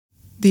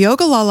The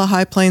Ogallala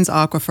High Plains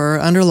Aquifer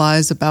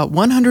underlies about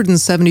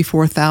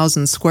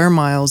 174,000 square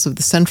miles of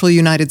the central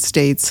United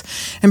States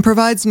and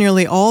provides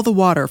nearly all the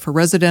water for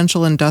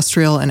residential,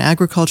 industrial, and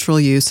agricultural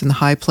use in the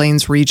High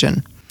Plains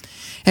region.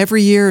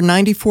 Every year,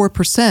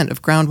 94%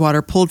 of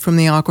groundwater pulled from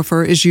the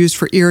aquifer is used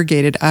for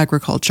irrigated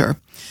agriculture.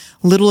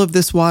 Little of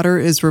this water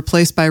is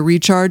replaced by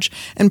recharge,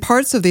 and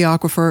parts of the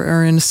aquifer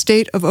are in a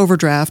state of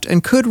overdraft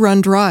and could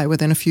run dry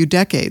within a few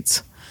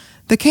decades.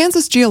 The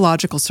Kansas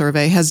Geological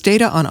Survey has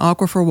data on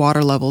aquifer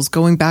water levels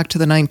going back to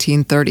the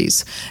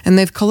 1930s, and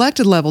they've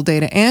collected level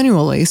data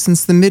annually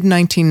since the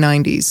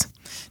mid-1990s.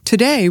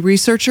 Today,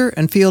 researcher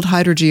and field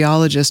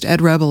hydrogeologist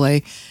Ed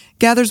Rebele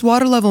gathers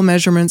water level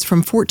measurements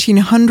from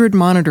 1,400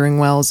 monitoring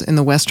wells in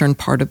the western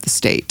part of the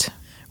state.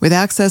 With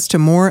access to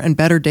more and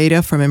better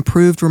data from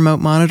improved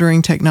remote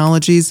monitoring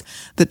technologies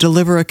that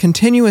deliver a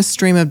continuous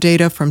stream of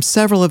data from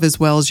several of his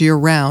wells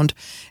year-round,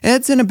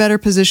 Ed's in a better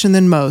position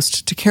than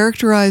most to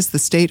characterize the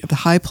state of the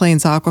High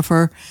Plains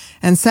Aquifer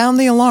and sound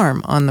the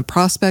alarm on the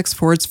prospects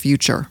for its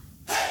future.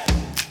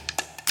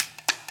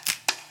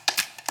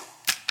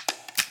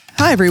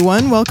 Hi,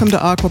 everyone. Welcome to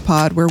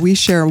Aquapod, where we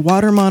share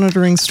water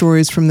monitoring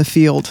stories from the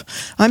field.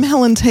 I'm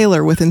Helen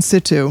Taylor with In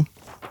Situ.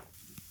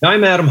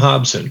 I'm Adam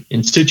Hobson,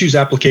 In Situ's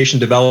Application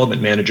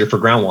Development Manager for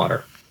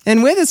Groundwater.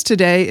 And with us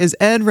today is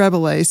Ed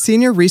Rebele,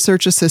 Senior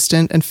Research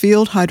Assistant and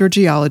Field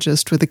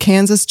Hydrogeologist with the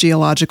Kansas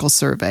Geological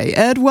Survey.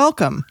 Ed,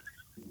 welcome.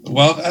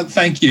 Well,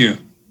 thank you.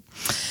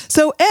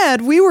 So,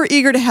 Ed, we were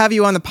eager to have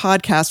you on the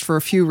podcast for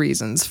a few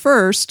reasons.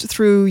 First,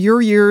 through your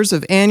years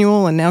of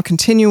annual and now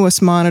continuous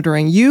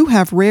monitoring, you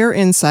have rare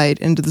insight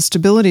into the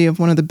stability of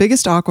one of the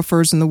biggest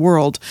aquifers in the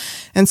world,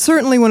 and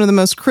certainly one of the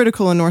most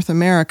critical in North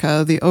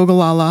America, the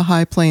Ogallala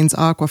High Plains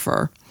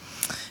Aquifer.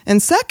 And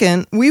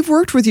second, we've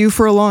worked with you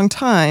for a long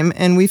time,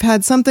 and we've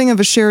had something of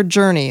a shared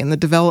journey in the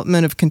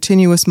development of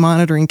continuous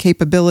monitoring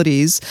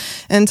capabilities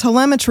and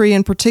telemetry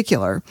in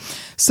particular.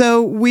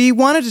 So we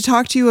wanted to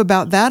talk to you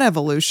about that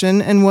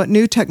evolution and what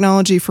new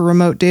technology for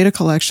remote data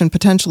collection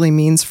potentially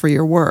means for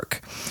your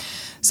work.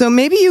 So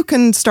maybe you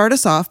can start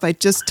us off by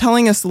just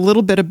telling us a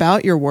little bit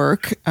about your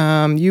work.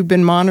 You've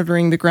been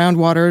monitoring the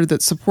groundwater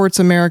that supports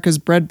America's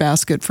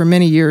breadbasket for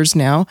many years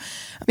now.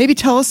 Maybe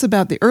tell us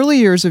about the early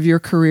years of your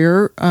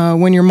career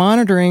when your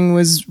monitoring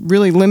was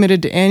really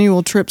limited to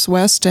annual trips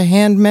west to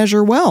hand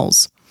measure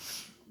wells.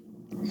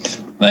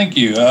 Thank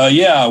you.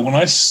 When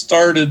I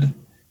started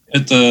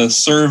at the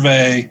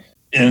survey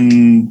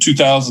in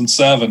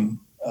 2007,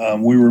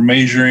 we were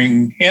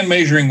hand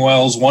measuring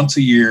wells once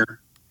a year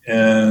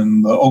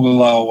in the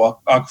Ogallala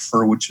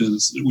Aquifer, which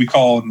is, we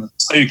call in the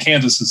state of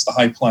Kansas, it's the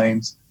High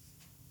Plains,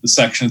 the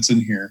section that's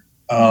in here.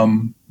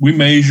 We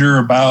measure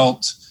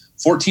about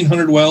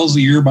 1,400 wells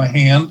a year by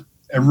hand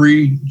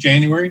every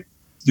January,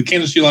 the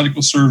Kansas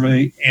Geological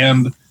Survey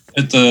and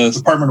at the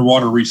Department of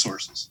Water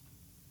Resources,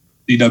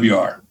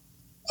 DWR,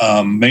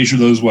 measure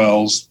those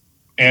wells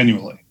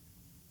annually.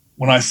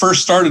 When I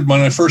first started,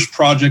 my first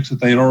project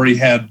that they had already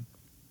had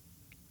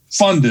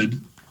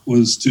funded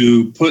was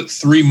to put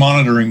 3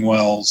 monitoring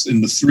wells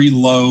in the 3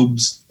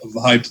 lobes of the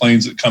High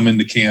Plains that come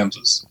into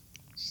Kansas,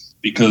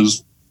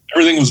 because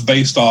everything was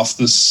based off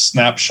this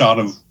snapshot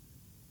of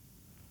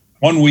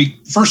 1 week,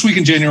 first week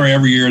in January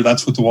every year.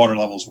 That's what the water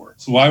levels were.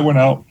 So I went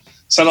out,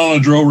 sat on a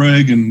drill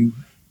rig, and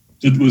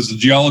was a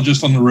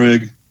geologist on the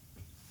rig,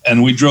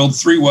 and we drilled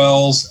 3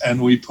 wells,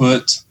 and we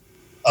put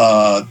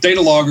a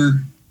data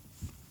logger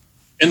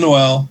in the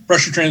well,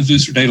 pressure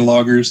transducer data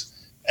loggers.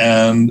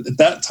 And at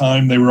that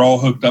time, they were all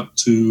hooked up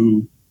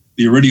to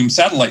the Iridium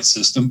satellite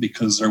system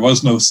because there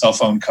was no cell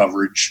phone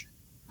coverage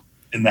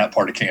in that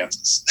part of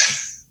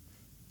Kansas.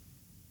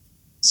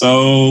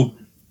 So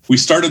we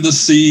started to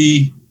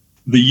see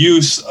the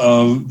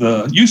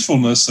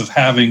usefulness of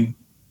having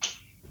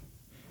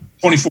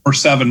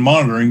 24/7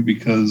 monitoring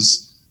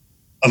because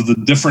of the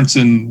difference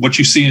in what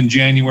you see in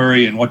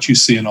January and what you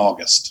see in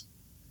August.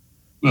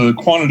 The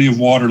quantity of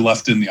water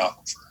left in the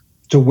aquifer.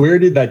 So where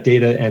did that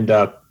data end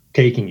up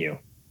taking you?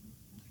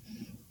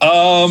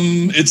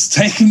 It's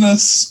taken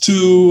us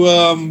to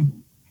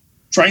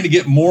trying to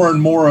get more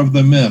and more of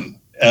them in.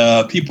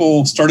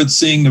 People started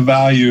seeing the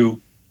value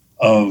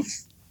of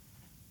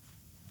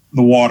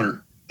the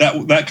water,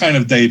 that kind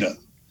of data.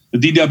 The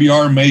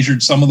DWR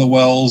measured some of the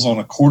wells on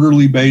a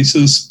quarterly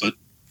basis, but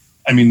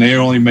I mean, they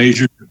only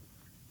measured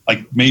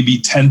like maybe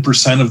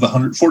 10% of the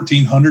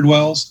 1,400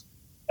 wells.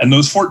 And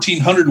those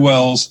 1,400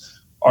 wells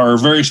are a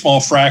very small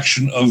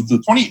fraction of the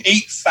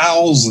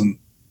 28,000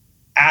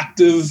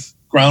 active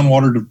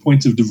groundwater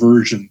points of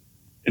diversion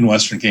in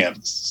western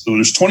Kansas. So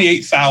there's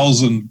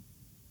 28,000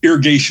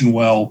 irrigation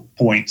well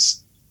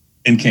points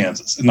in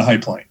Kansas, in the High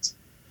Plains.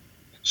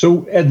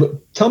 So Ed,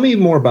 tell me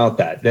more about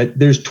that. That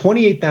there's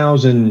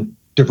 28,000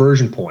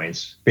 diversion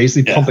points,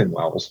 basically pumping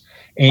wells,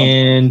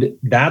 and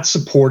that's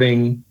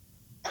supporting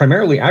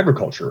primarily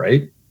agriculture,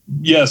 right?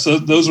 Yeah, so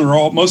those are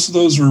all, most of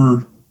those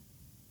are,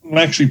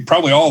 actually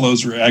probably all of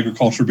those are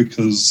agriculture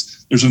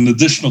because there's an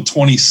additional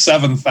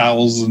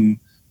 27,000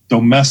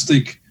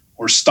 domestic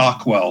or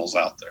stock wells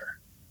out there,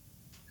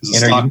 because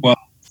the stock well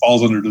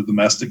falls under the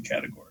domestic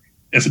category.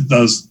 if it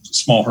does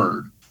small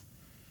herd.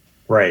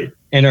 Right.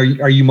 And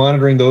are you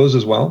monitoring those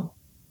as well?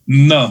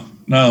 No,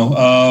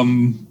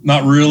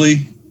 not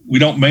really. We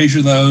don't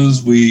measure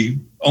those. We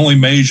only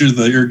measure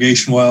the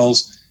irrigation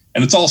wells,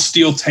 and it's all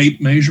steel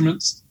tape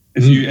measurements.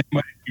 If you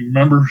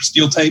remember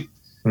steel tape,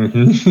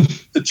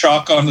 the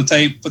chalk on the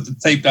tape, put the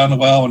tape down the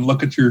well and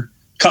look at your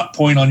cut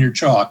point on your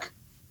chalk.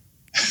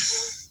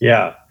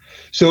 Yeah.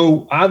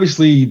 So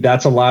obviously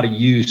that's a lot of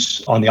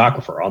use on the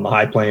aquifer, on the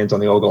high plains, on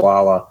the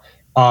Ogallala.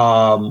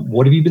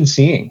 What have you been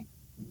seeing?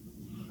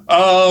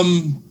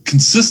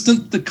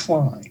 Consistent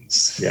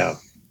declines. Yeah.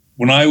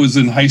 When I was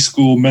in high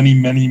school many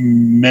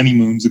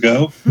moons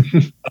ago,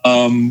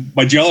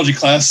 my geology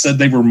class said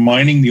they were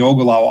mining the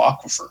Ogallala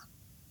aquifer.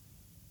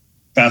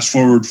 Fast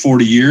forward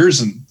 40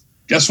 years, and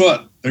guess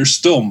what? They're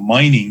still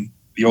mining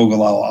the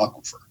Ogallala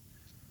aquifer.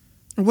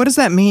 What does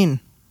that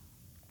mean?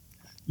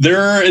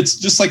 It's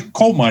just like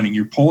coal mining.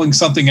 You're pulling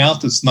something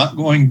out that's not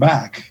going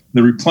back.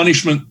 The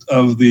replenishment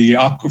of the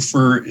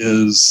aquifer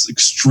is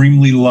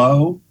extremely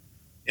low.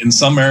 In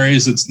some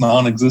areas, it's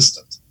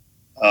non-existent.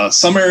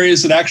 Some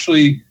areas it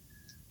actually,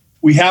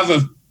 we have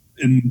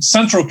in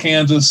central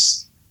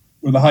Kansas,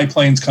 where the high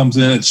plains comes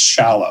in, it's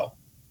shallow.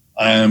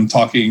 I'm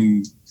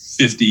talking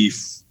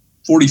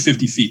 40,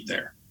 50 feet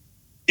there.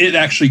 It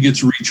actually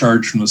gets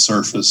recharged from the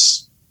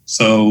surface.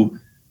 So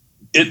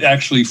it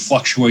actually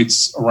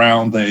fluctuates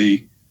around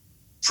a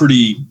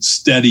pretty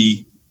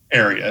steady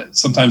area.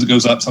 Sometimes it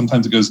goes up,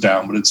 sometimes it goes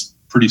down, but it's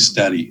pretty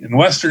steady. In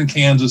western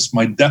Kansas,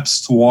 my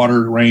depths to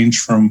water range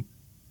from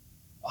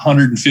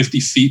 150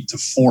 feet to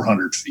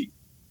 400 feet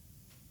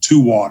to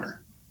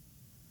water.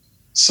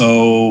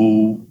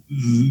 So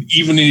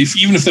even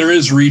if there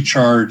is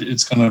recharge,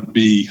 it's going to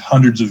be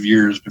hundreds of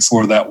years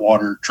before that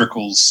water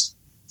trickles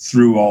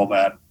through all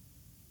that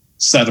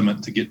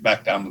sediment to get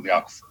back down to the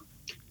aquifer.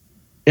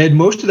 Ed,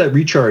 most of that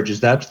recharge, is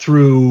that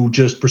through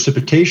just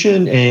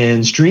precipitation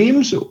and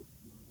streams?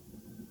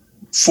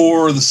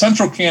 For the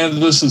central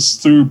Kansas, it's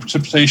through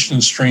precipitation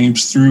and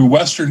streams. Through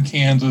western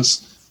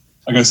Kansas,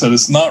 like I said,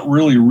 it's not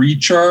really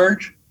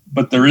recharge,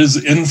 but there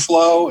is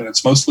inflow, and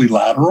it's mostly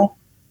lateral.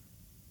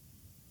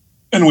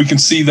 And we can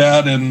see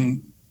that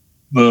in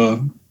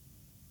the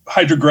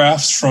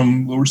hydrographs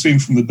from what we're seeing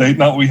from the data.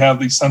 Now that we have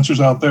these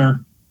sensors out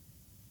there,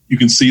 you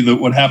can see that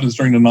what happens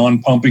during the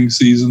non-pumping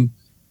season,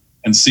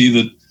 and see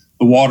that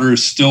the water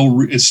is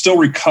still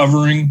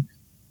recovering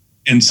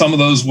in some of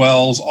those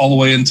wells all the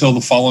way until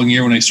the following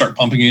year when they start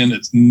pumping in.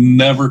 It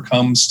never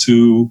comes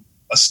to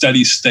a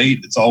steady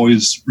state. It's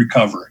always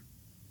recovering.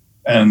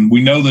 And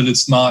we know that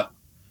it's not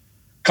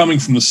coming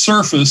from the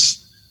surface,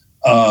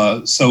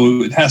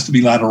 so it has to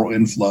be lateral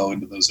inflow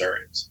into those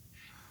areas.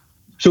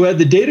 So Ed,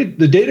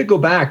 the data go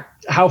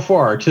back how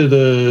far? To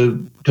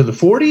the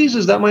 40s?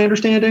 Is that my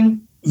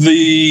understanding?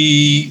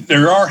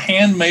 There are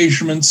hand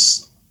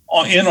measurements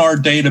in our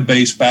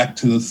database back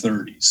to the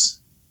 30s.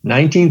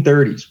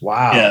 1930s.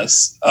 Wow.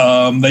 Yes.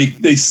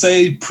 They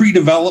say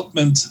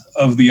pre-development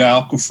of the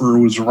aquifer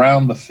was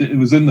it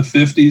was in the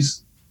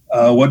 50s.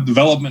 What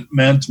development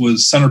meant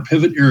was center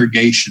pivot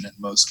irrigation in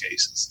most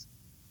cases.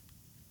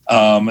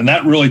 And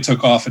that really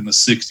took off in the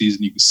 60s, and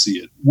you can see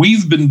it.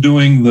 We've been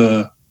doing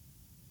the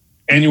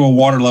annual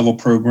water level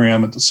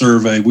program at the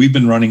survey. We've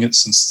been running it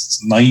since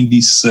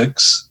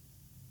 96.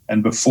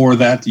 And before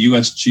that, the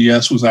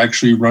USGS was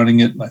actually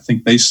running it. And I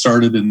think they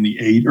started in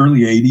the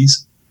early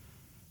 80s.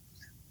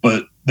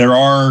 But there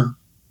are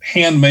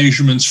hand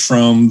measurements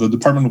from the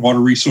Department of Water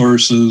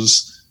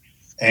Resources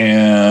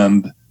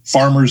and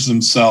farmers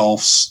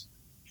themselves.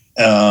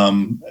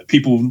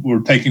 People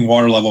were taking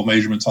water level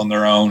measurements on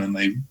their own,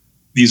 and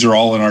these are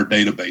all in our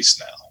database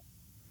now.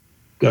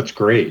 That's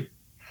great.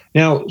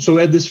 Now, so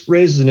Ed, this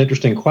raises an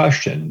interesting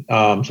question.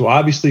 So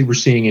obviously we're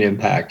seeing an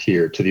impact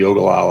here to the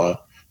Ogallala,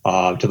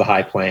 to the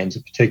high plains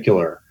in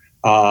particular.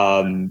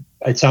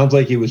 It sounds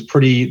like it was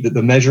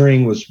the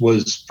measuring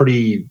was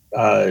pretty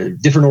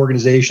different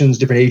organizations,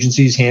 different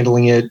agencies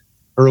handling it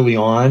early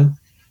on.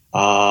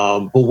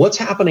 But what's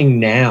happening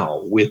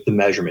now with the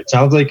measurement? It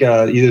sounds like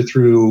either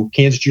through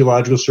Kansas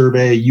Geological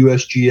Survey,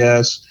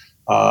 USGS,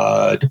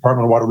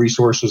 Department of Water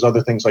Resources,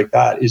 other things like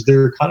that. Is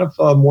there kind of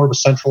more of a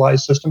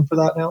centralized system for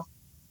that now?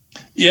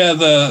 Yeah,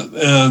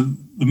 the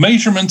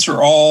measurements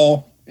are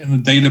all in the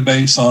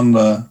database on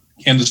the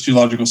Kansas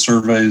Geological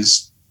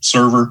Survey's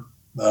server.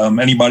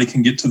 Anybody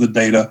can get to the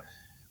data.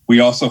 We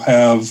also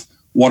have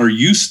water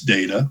use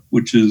data,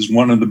 which is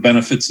one of the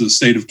benefits of the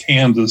state of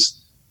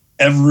Kansas.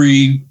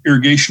 Every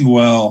irrigation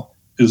well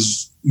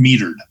is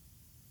metered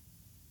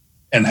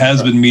and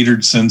has been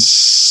metered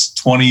since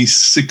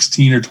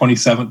 2016 or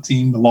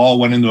 2017. The law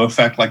went into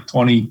effect like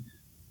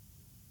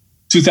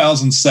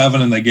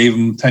 2007, and they gave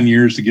them 10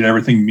 years to get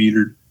everything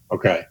metered.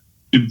 Okay.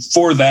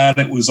 Before that,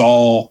 it was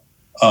all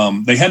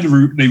they've had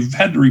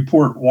to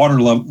report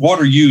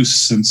water use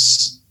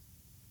since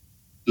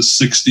the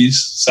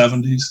 60s,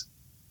 70s.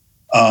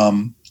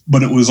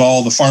 But it was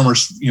all the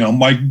farmers.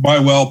 My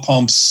well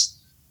pumps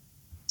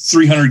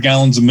 300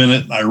 gallons a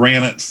minute, and I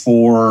ran it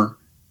for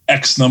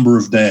X number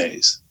of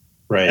days.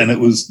 Right. And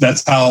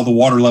that's how the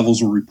water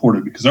levels were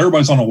reported, because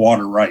everybody's on a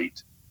water right.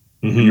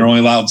 Mm-hmm. And you're only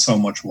allowed so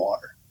much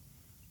water.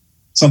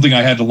 Something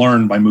I had to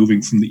learn by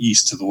moving from the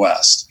east to the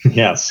west.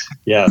 Yes.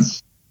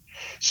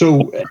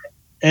 So,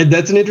 Ed,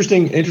 that's an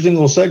interesting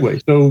little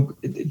segue. So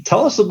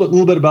tell us a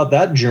little bit about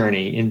that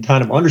journey in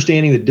kind of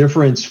understanding the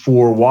difference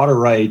for water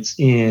rights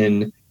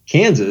in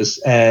Kansas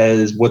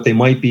as what they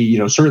might be,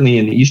 certainly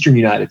in the eastern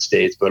United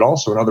States, but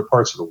also in other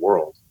parts of the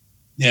world.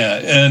 Yeah.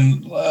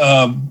 And,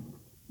 I'm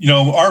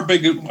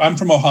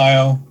from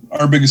Ohio.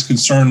 Our biggest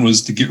concern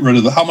was to get rid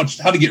of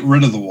how to get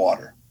rid of the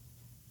water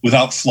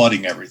without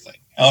flooding everything,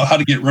 how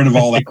to get rid of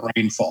all that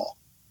rainfall.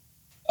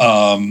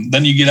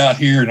 Then you get out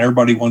here and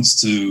everybody wants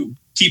to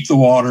keep the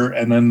water,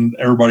 and then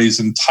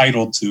everybody's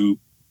entitled to,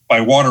 by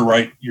water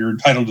right, you're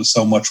entitled to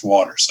so much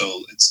water.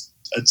 So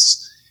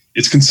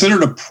it's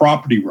considered a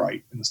property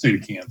right in the state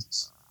of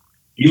Kansas,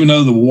 even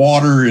though the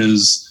water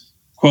is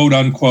quote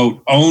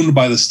unquote owned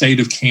by the state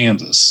of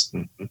Kansas,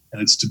 and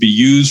it's to be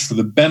used for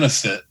the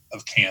benefit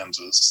of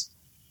Kansas.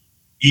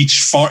 Each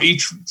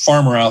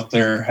farmer out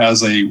there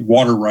has a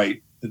water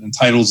right that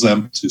entitles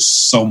them to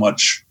so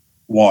much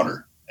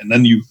water. And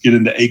then you get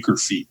into acre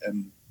feet,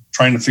 and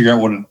trying to figure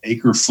out what an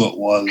acre foot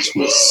was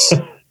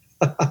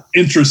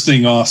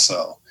interesting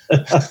also.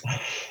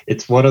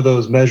 It's one of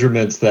those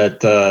measurements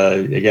that,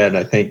 again,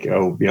 I think,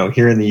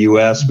 here in the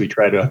U.S., we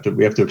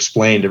have to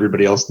explain to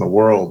everybody else in the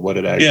world what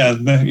it actually is.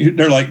 Yeah,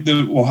 they're like,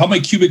 well, how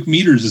many cubic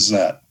meters is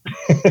that?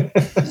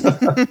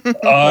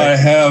 I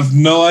have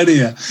no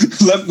idea.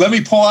 Let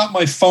me pull out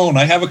my phone.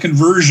 I have a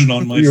conversion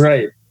on my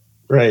phone.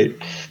 Right.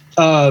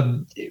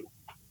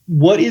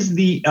 What is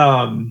the...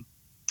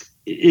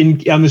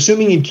 I'm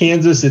assuming in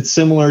Kansas, it's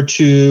similar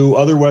to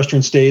other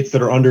Western states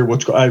that are under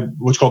what's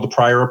called the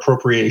prior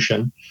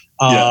appropriation,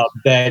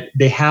 that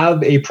they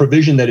have a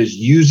provision that is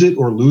use it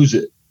or lose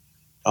it.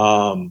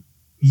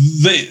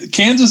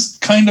 Kansas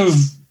kind of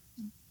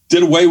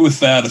did away with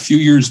that a few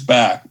years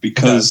back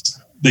because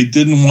they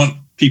didn't want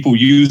people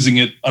using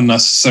it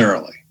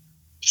unnecessarily.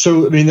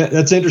 So, I mean,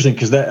 that's interesting,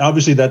 because that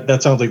obviously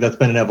that sounds like that's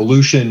been an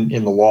evolution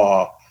in the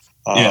law.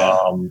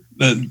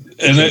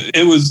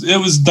 It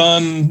was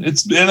done.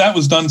 That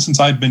was done since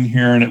I've been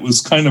here, and it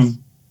was kind of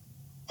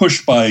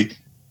pushed by,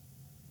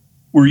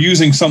 we're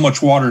using so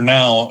much water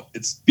now,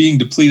 it's being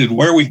depleted.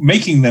 Where are we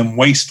making them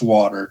waste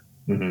water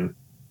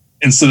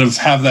instead of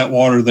have that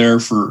water there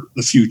for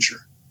the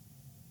future?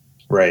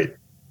 Right.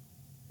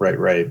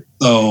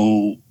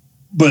 So,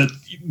 but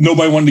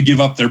nobody wanted to give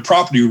up their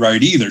property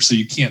right either. So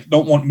you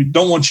don't want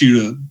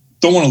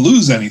to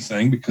lose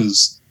anything,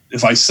 because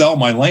if I sell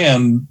my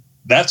land,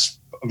 that's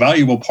a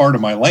valuable part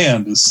of my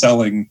land, is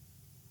selling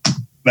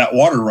that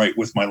water right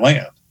with my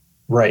land.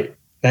 Right.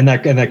 And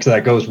that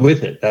goes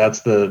with it.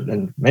 That's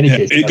in many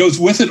cases. It goes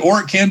with it, or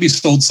it can be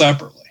sold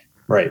separately.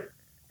 Right.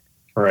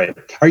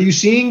 Are you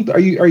seeing,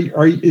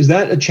 is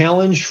that a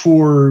challenge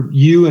for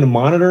you in a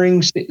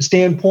monitoring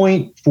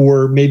standpoint,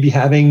 for maybe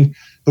having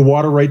the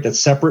water right that's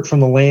separate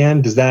from the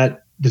land? Does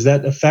that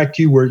affect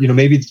you, where,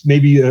 maybe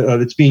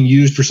it's being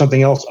used for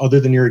something else other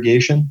than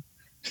irrigation?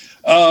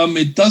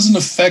 It doesn't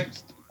affect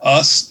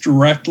us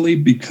directly,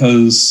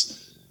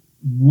 because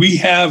we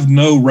have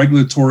no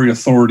regulatory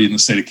authority in the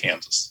state of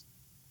Kansas.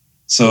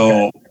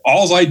 So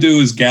all I do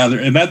is gather,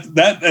 and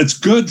that's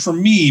good for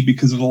me,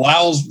 because it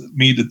allows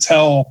me to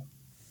tell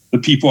the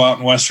people out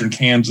in Western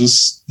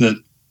Kansas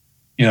that,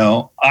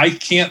 I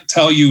can't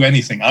tell you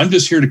anything. I'm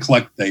just here to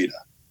collect data.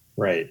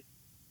 Right.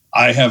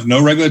 I have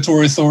no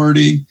regulatory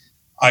authority.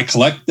 I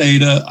collect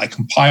data, I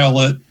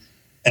compile it,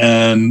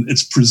 and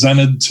it's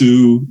presented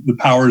to the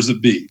powers that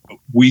be.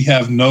 We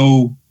have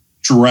no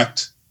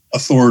direct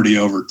authority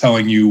over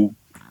telling you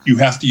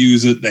have to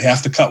use it. They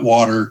have to cut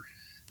water.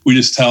 We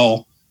just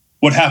tell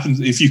what happens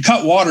if you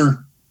cut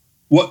water,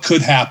 what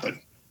could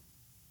happen,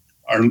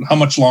 or how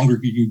much longer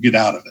you can get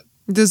out of it.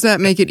 Does that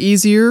make it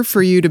easier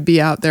for you to be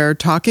out there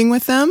talking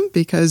with them?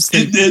 Because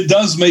it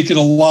does make it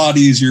a lot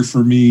easier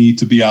for me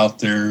to be out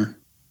there.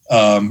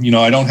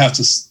 I don't have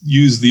to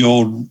use the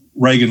old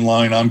Reagan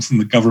line, I'm from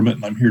the government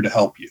and I'm here to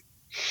help you.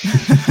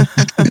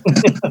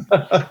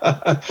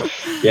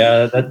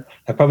 Yeah, that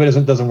probably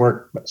doesn't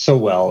work so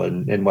well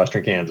in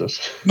Western Kansas.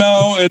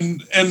 No,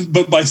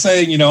 but by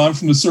saying, I'm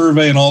from the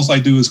survey and all I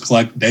do is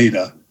collect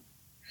data,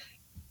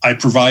 I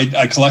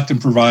collect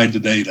and provide the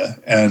data,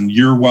 and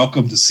you're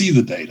welcome to see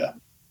the data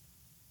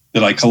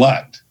that I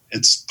collect.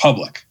 It's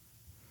public.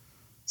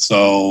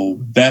 So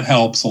that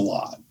helps a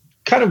lot.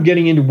 Kind of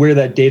getting into where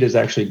that data is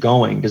actually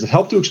going, does it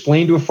help to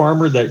explain to a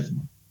farmer that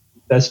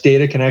this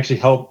data can actually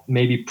help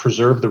maybe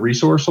preserve the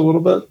resource a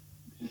little bit?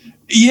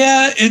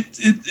 Yeah,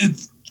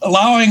 it's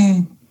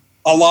allowing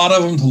a lot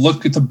of them to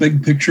look at the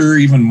big picture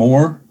even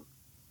more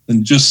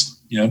than just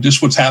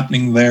what's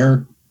happening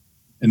there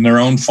in their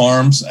own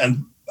farms.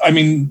 And I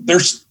mean,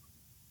 the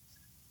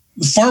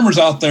farmers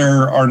out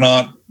there are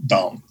not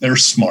dumb. They're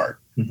smart.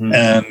 Mm-hmm.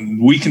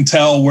 And we can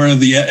tell where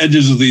the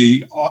edges of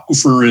the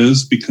aquifer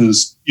is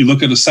because you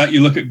look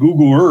at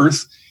Google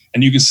Earth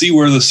and you can see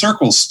where the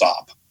circles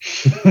stop.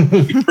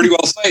 You can pretty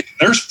well say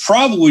there's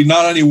probably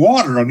not any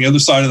water on the other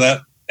side of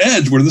that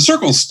edge where the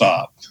circles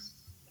stop.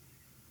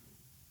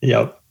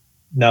 Yep.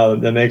 No,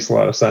 that makes a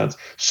lot of sense.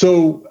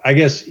 So I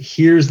guess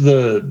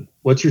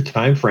what's your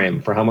time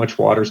frame for how much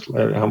water's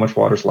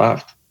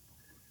left?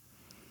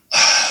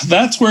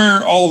 That's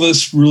where all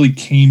this really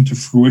came to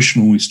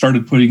fruition when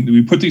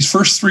we put these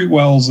first 3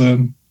 wells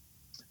in,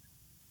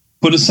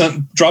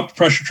 dropped the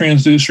pressure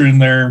transducer in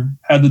there,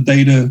 had the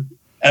data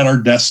at our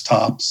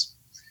desktops,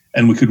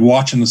 and we could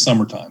watch in the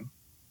summertime.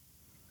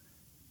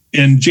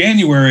 In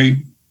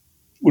January,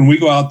 when we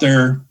go out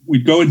there,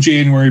 we'd go in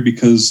January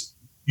because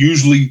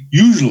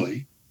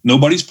usually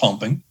nobody's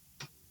pumping.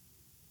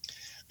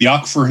 The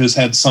aquifer has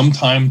had some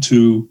time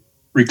to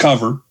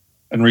recover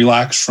and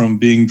relax from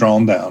being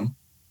drawn down.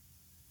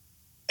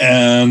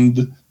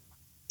 And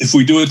if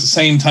we do it at the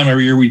same time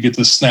every year, we get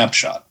this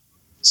snapshot.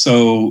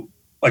 So,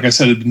 like I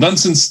said, it's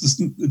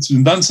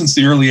been done since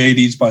the early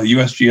 80s by the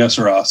USGS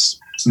or us.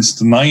 Since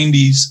the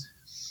 90s,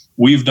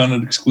 we've done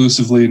it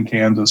exclusively in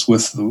Kansas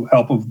with the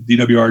help of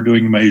DWR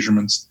doing the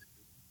measurements.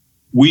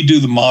 We do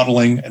the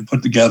modeling and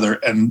put together,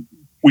 and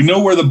we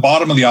know where the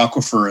bottom of the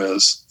aquifer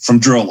is from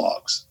drill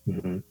logs.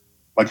 Mm-hmm.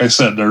 Like I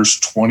said, there's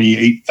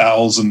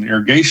 28,000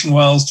 irrigation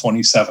wells,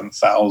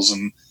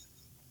 27,000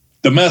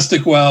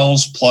 domestic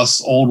wells,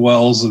 plus old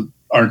wells that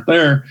aren't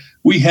there.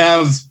 We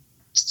have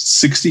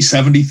 60,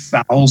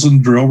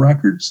 70,000 drill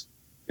records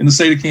in the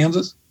state of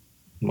Kansas.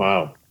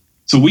 Wow.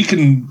 So we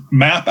can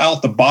map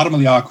out the bottom of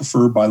the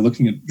aquifer by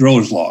looking at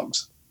drillers'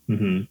 logs.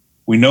 Mm-hmm.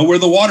 We know where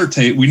the water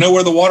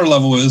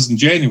level is in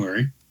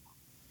January.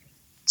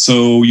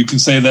 So you can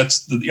say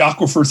that's the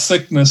aquifer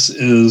thickness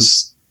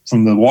is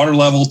from the water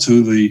level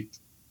to the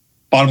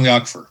bottom of the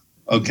aquifer.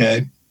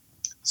 Okay.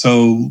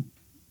 So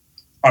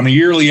on a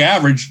yearly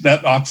average,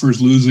 that aquifer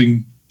is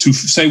losing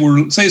say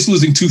it's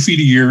losing 2 feet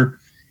a year.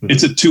 Mm-hmm.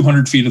 It's at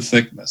 200 feet of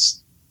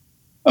thickness.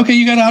 Okay.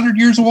 You got 100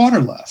 years of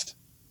water left.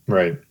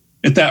 Right.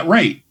 At that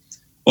rate.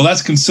 Well,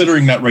 that's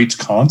considering that rate's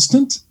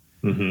constant,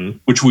 mm-hmm.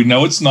 which we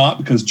know it's not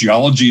because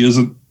geology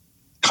isn't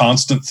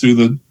constant through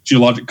the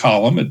geologic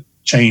column. It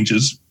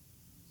changes.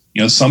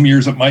 You know, some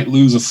years it might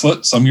lose a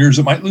foot, some years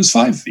it might lose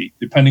 5 feet,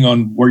 depending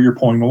on where you're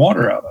pulling the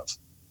water out of.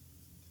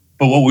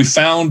 But what we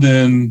found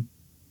in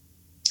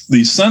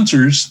these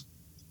sensors,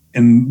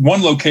 in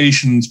one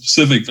location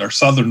specific, our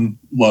southern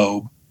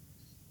lobe,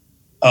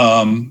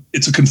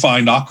 it's a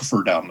confined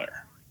aquifer down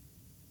there.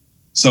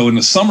 So in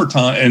the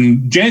summertime,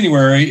 in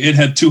January, it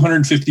had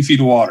 250 feet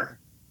of water.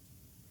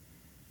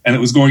 And it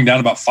was going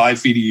down about 5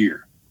 feet a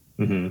year.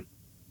 Mm-hmm.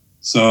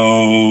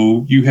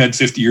 So you had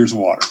 50 years of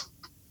water.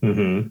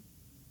 Mm-hmm.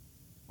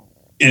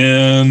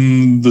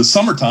 In the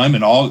summertime,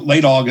 in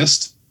late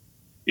August,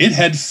 it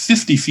had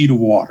 50 feet of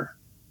water.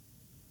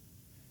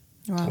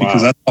 Wow.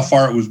 Because that's how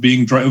far it was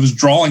it was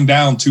drawing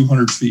down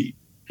 200 feet.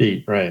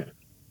 Right.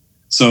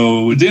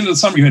 So at the end of the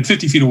summer, you had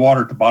 50 feet of water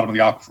at the bottom of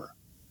the aquifer.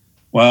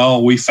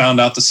 Well, we found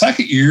out the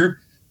second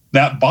year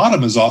that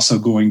bottom is also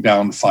going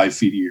down 5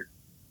 feet a year.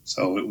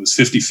 So it was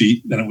 50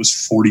 feet, then it was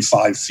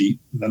 45 feet,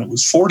 and then it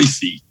was 40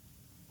 feet.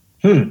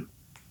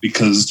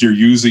 Because you're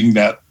using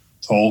that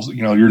whole,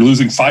 you're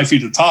losing 5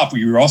 feet at the top, but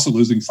you're also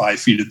losing 5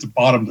 feet at the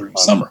bottom during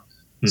the summer.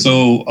 Mm-hmm.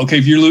 So, okay,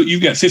 if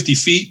you've got 50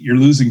 feet, you're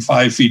losing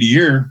 5 feet a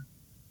year,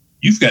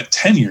 you've got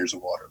 10 years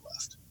of water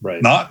left.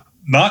 Right.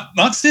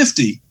 Not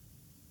 50.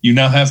 You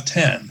now have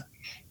 10.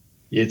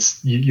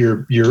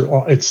 You're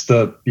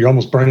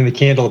almost burning the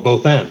candle at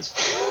both ends.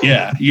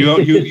 Yeah,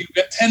 you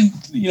got 10.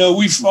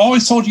 We've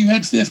always told you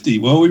had 50.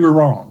 Well, we were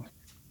wrong.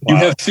 Wow.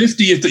 You have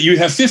 50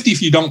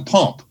 if you don't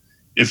pump.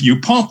 If you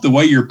pump the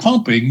way you're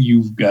pumping,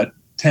 you've got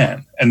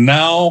 10. And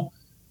now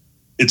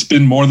it's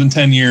been more than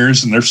 10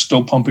 years, and they're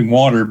still pumping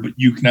water. But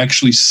you can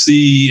actually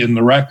see in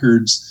the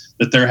records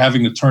that they're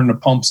having to turn the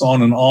pumps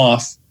on and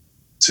off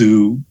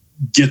to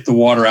get the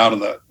water out of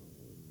the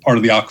part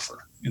of the aquifer.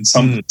 And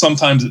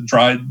sometimes it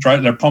dry.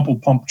 Their pump will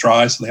pump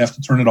dry, so they have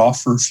to turn it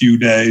off for a few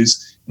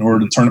days in order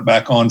to turn it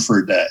back on for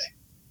a day.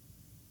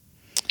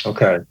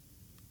 Okay.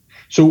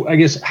 So I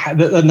guess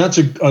that's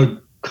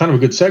a kind of a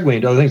good segue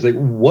into other things. Like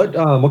what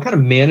kind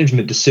of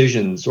management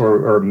decisions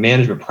or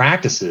management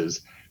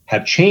practices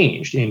have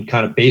changed in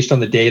kind of based on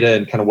the data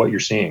and kind of what you're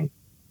seeing?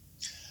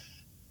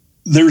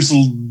 There's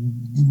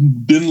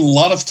been a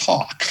lot of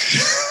talk,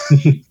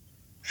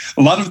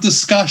 a lot of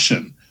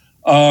discussion.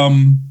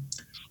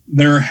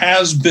 There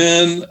has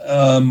been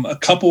a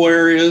couple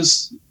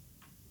areas.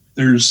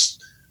 That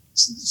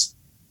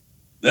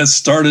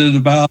started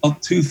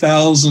about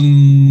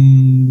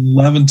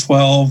 2011,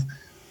 12.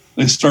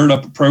 They started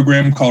up a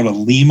program called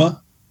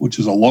ALEMA, which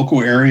is a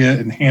local area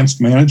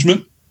enhanced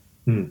management.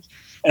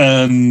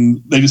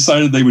 And they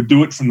decided they would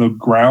do it from the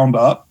ground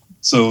up.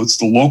 So it's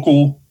the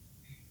local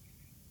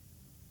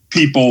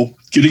people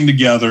getting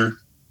together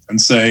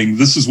and saying,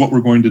 this is what we're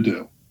going to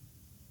do.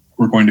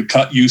 We're going to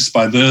cut use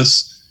by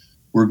this.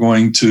 We're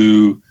going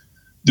to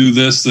do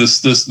this, and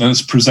then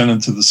it's presented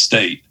to the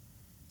state.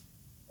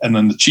 And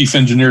then the chief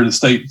engineer of the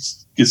state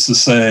gets to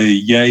say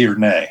yay or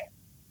nay.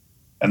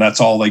 And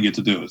that's all they get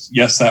to do is,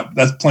 yes,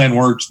 that plan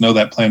works. No,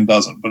 that plan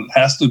doesn't. But it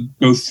has to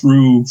go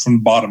through from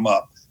the bottom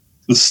up.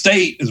 the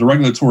state is a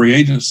regulatory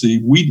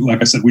agency. We,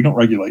 like I said, we don't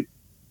regulate,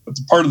 but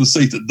the part of the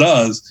state that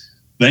does,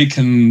 they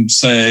can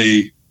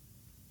say,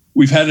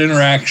 we've had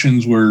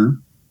interactions where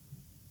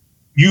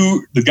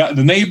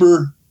the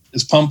neighbor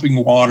is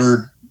pumping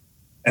water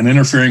and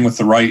interfering with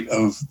the right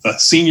of the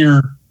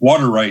senior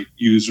water right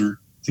user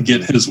to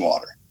get his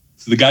water.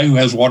 So the guy who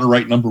has water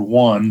right number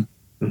one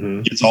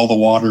gets all the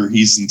water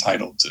he's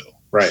entitled to.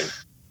 Right.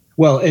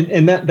 Well,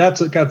 and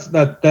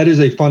that is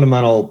a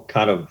fundamental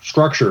kind of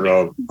structure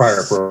of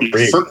prior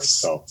appropriation.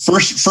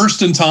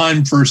 First in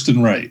time, first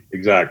in right.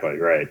 Exactly.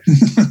 Right.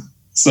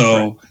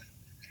 So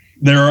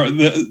there are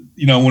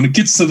when it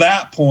gets to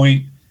that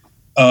point,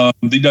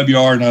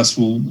 DWR and us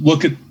will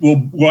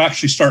we'll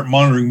actually start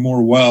monitoring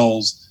more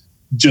wells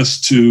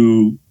just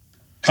to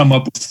come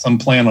up with some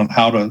plan on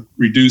how to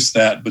reduce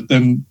that. But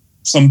then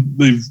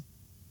they've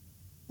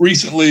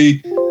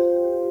recently,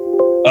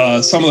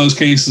 some of those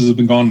cases have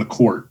been gone to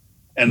court.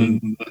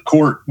 And the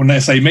court, when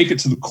they make it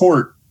to the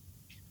court,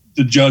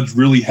 the judge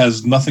really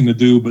has nothing to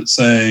do but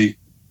say,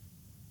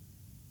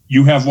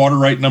 you have water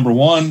right number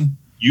one,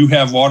 you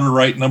have water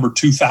right number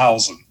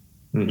 2,000.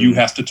 You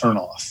have to turn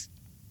off.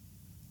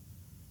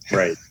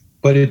 Right.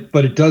 But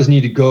it does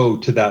need to go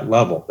to that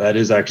level. That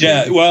is actually.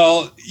 Yeah.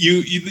 Well,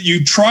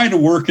 you try to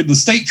work it. The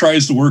state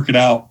tries to work it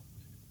out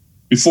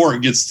before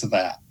it gets to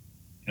that.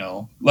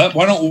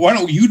 Why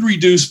don't you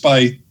reduce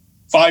by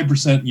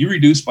 5%? You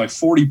reduce by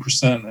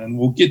 40%, and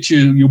we'll get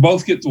you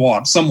both get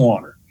some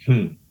water.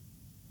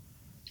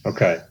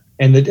 Okay.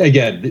 And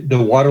again,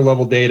 the water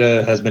level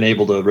data has been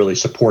able to really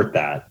support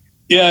that.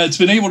 Yeah, it's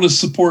been able to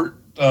support.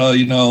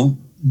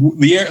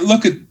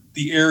 Look at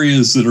the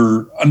areas that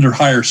are under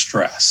higher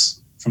stress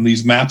from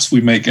these maps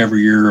we make every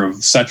year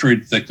of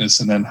saturated thickness,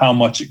 and then how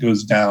much it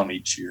goes down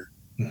each year.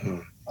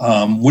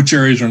 Which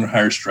areas are under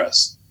higher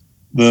stress?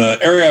 The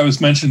area I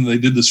was mentioning, they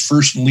did this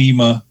first in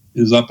Lima,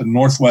 is up in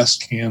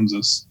northwest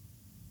Kansas,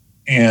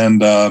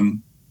 and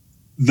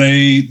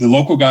the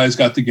local guys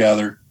got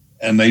together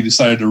and they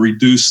decided to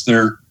reduce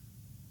their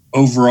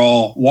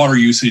overall water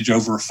usage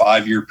over a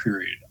 5-year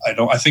period.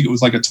 I think it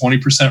was like a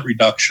 20%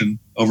 reduction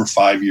over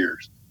 5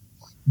 years,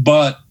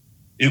 but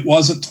it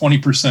wasn't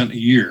 20% a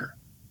year.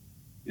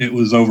 It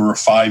was over a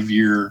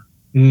 5-year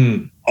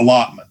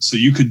allotment. So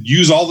you could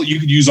use all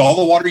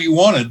the water you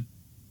wanted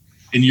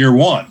in year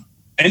 1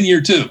 and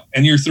year 2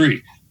 and year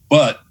 3,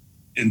 but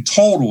in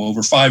total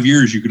over 5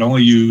 years, you could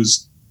only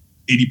use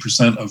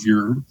 80% of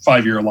your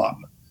 5-year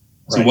allotment.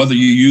 Right. So whether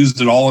you used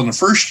it all in the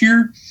first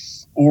year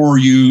or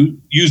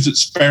you used it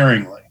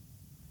sparingly.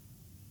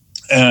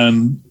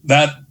 And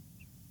that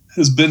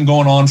has been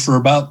going on for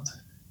about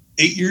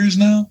 8 years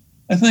now,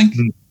 I think.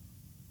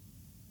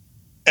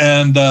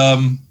 And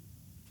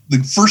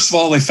first of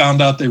all, they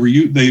found out the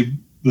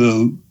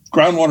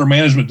groundwater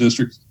management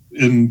district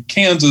in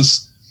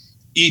Kansas,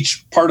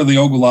 each part of the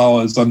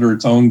Ogallala is under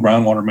its own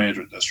groundwater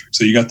management district.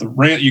 So you got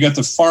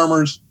the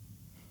farmers,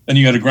 then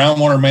you got a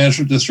groundwater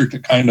management district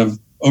that kind of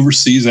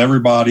oversees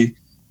everybody,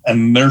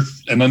 and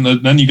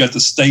then you got the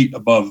state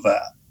above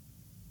that.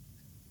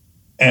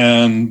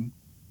 And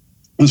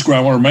this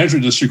groundwater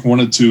management district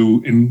wanted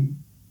to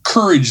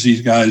encourage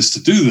these guys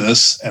to do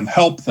this and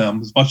help them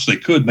as much as they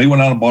could. They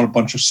went out and bought a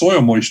bunch of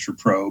soil moisture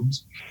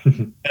probes,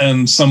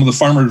 and some of the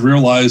farmers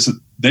realized that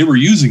they were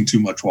using too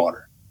much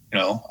water.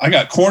 I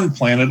got corn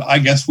planted. I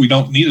guess we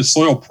don't need a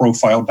soil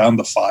profile down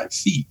to 5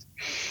 feet.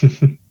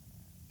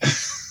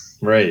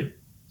 Right.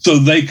 So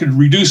they could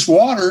reduce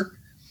water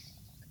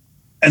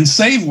and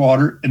save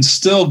water and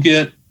still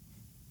get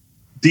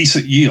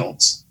decent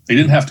yields. They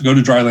didn't have to go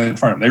to dryland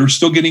farm. They were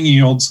still getting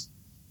yields.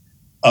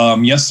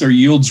 Yes, their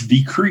yields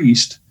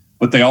decreased,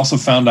 but they also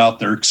found out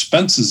their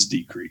expenses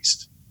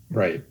decreased.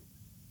 Right.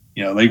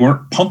 They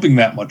weren't pumping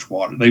that much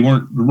water. They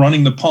weren't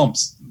running the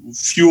pumps,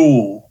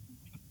 fuel,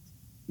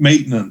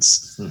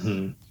 maintenance,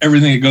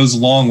 everything that goes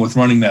along with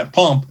running that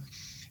pump.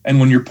 And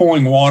when you're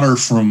pulling water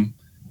from,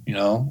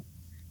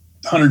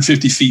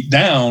 150 feet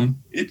down,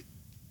 it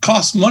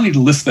costs money to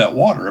lift that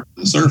water up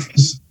to the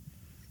surface.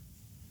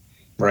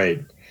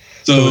 Right.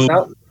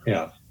 So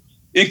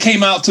it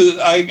came out to,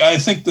 I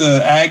think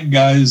the ag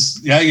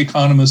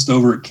economist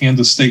over at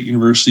Kansas State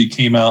University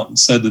came out and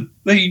said that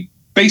they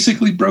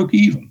basically broke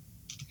even.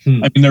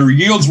 I mean, their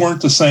yields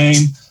weren't the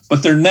same,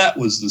 but their net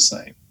was the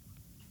same.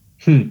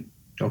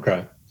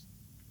 Okay.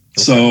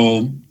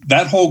 So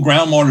that whole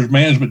groundwater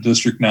management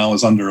district now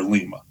is under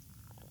Lima.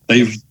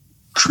 They've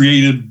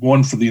created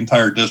one for the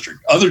entire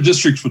district. Other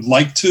districts would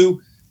like to,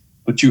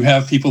 but you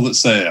have people that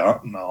say,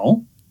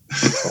 no,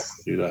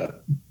 do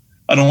that.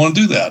 I don't want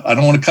to do that. I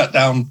don't want to cut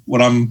down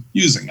what I'm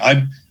using.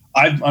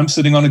 I'm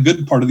sitting on a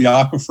good part of the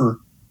aquifer,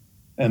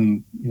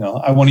 and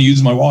I want to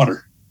use my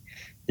water.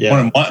 Yeah.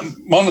 I want to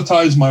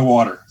monetize my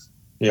water.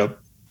 Yep.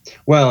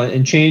 Well,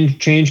 and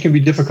change can be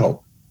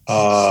difficult.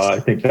 I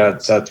think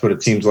that's what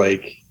it seems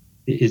like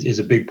is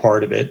a big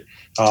part of it.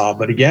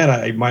 But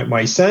again,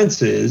 my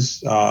sense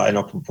is, I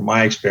know from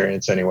my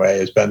experience anyway,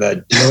 has been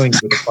that dealing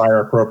with the prior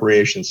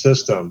appropriation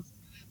system,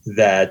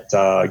 that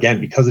again,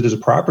 because it is a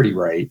property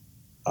right,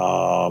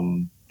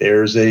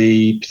 there's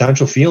a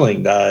potential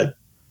feeling that,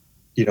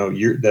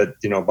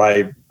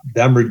 by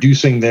them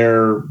reducing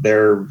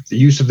the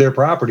use of their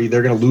property,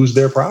 they're going to lose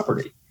their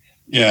property.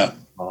 Yeah.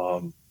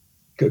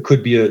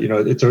 Could be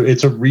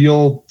it's a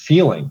real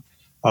feeling.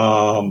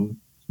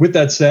 With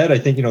that said, I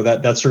think,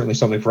 that's certainly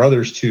something for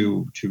others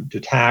to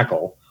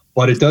tackle,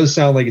 but it does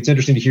sound like it's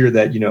interesting to hear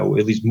that,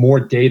 at least more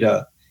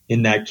data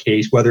in that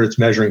case, whether it's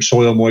measuring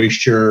soil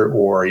moisture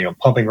or,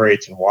 pumping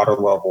rates and water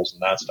levels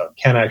and that stuff,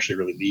 can actually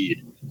really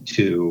lead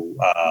to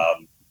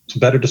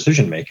better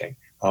decision making.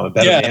 And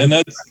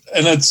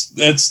it's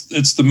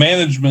the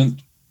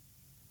management.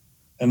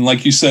 And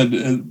like you said,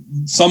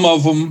 some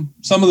of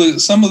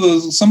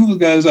the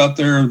guys out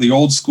there are the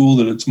old school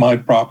that it's my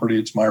property,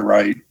 it's my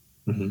right.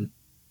 Mm-hmm.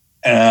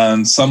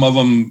 And some of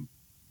them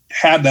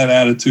had that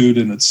attitude,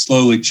 and it's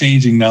slowly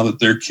changing now that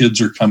their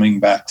kids are coming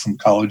back from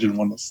college and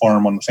want to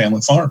farm on the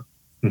family farm.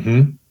 Mm-hmm.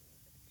 And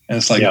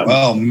it's like,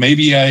 well,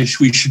 maybe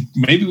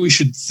we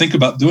should think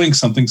about doing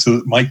something so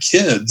that my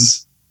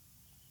kids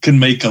can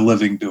make a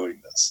living doing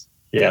this.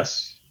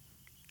 Yes.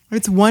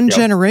 It's one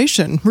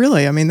generation,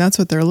 really. I mean, that's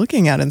what they're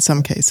looking at in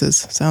some cases.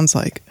 Sounds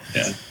like.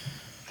 Yeah.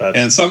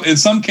 And in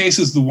some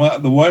cases, the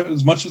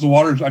as much as the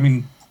water, I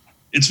mean,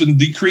 it's been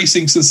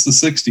decreasing since the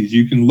 60s.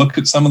 You can look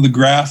at some of the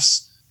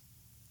graphs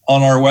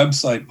on our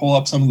website, pull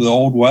up some of the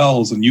old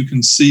wells, and you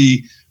can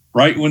see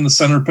right when the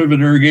center pivot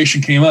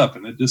irrigation came up,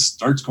 and it just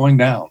starts going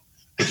down.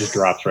 It just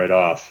drops right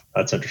off.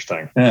 That's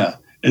interesting. Yeah,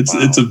 it's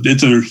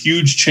a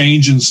huge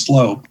change in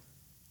slope.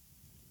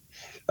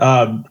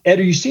 Ed,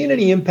 are you seeing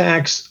any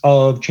impacts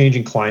of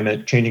changing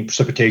climate, changing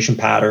precipitation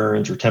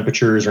patterns or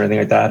temperatures or anything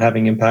like that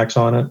having impacts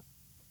on it?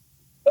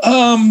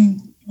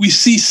 We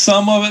see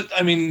some of it.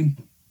 I mean,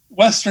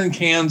 Western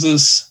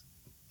Kansas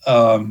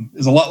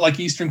is a lot like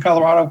Eastern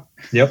Colorado.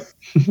 Yep.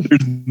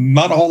 There's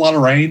not a whole lot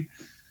of rain.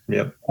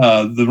 Yep.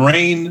 The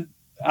rain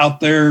out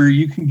there,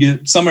 you can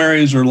get, some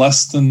areas are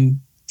less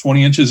than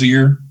 20 inches a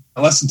year,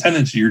 less than 10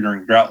 inches a year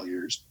during drought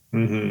years.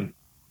 Mm-hmm.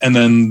 And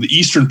then the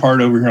eastern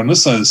part over here on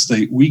this side of the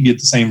state, we get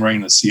the same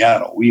rain as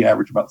Seattle. We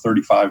average about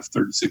 35,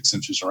 36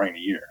 inches of rain a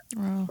year.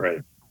 Wow.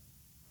 Right.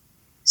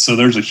 So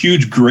there's a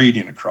huge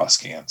gradient across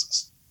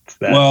Kansas.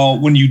 Well,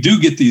 when you do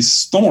get these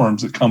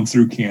storms that come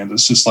through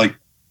Kansas, just like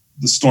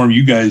the storm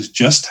you guys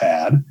just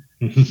had,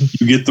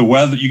 you get the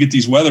weather, you get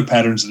these weather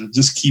patterns that it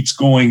just keeps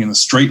going in a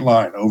straight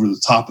line over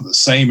the top of the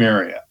same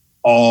area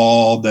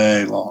all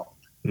day long.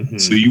 Mm-hmm.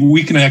 So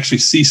we can actually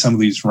see some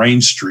of these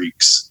rain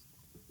streaks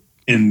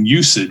in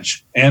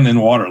usage and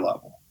in water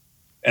level.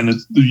 And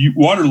the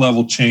water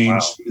level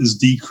change is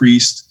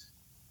decreased,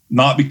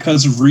 not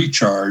because of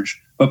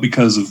recharge, but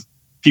because of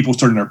people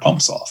turning their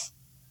pumps off.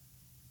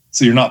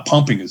 So you're not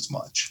pumping as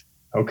much.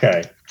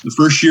 Okay. The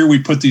first year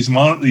we put these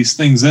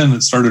things in,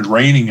 it started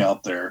raining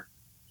out there.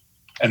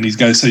 And these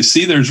guys say,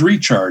 see, there's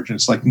recharge. And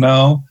it's like,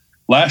 no,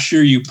 last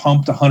year you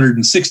pumped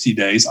 160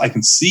 days. I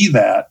can see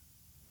that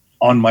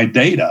on my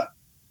data.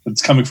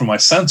 It's coming from my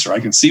sensor. I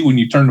can see when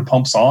you turn the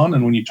pumps on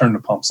and when you turn the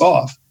pumps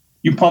off.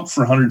 You pump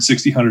for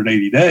 160,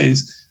 180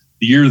 days.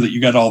 The year that you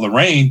got all the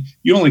rain,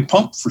 you only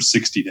pump for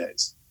 60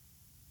 days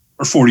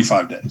or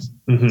 45 days.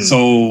 Mm-hmm.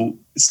 So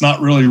it's not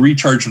really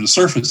recharge from the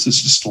surface.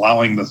 It's just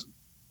allowing the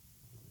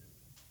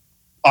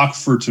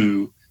aquifer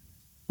to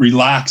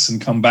relax and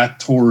come back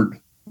toward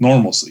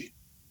normalcy.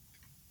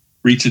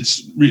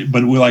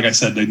 But like I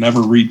said,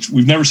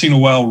 we've never seen a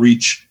well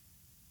reach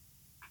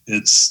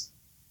its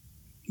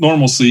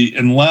normalcy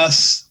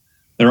unless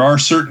there are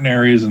certain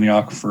areas in the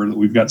aquifer that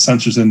we've got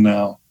sensors in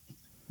now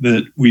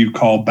that we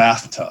call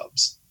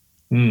bathtubs.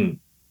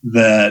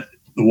 That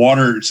the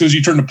water, as soon as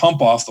you turn the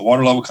pump off, the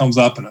water level comes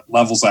up and it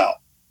levels out.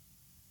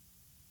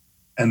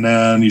 And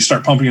then you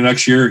start pumping the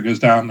next year, it goes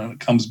down and it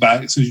comes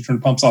back. As soon as you turn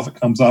the pumps off, it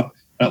comes up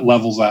and it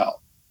levels out.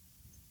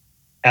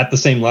 At the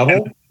same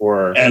level?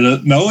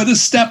 No, it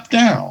is stepped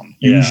down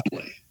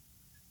usually.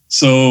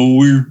 So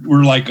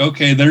we're like,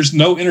 okay, there's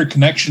no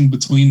interconnection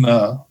between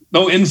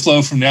no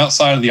inflow from the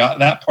outside of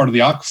that part of the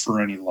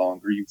aquifer any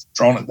longer. You've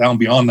drawn it down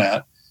beyond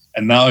that,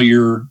 and now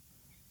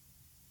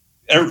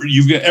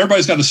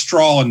everybody's got a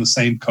straw in the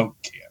same Coke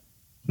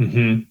can.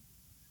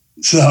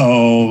 Mm-hmm.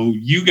 So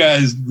you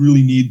guys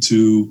really need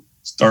to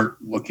start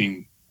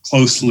looking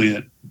closely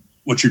at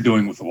what you're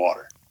doing with the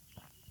water.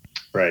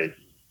 Right.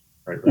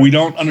 We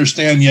don't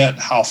understand yet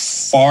how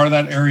far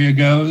that area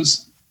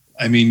goes.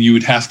 I mean, you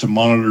would have to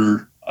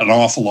monitor an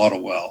awful lot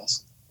of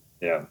wells.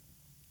 Yeah.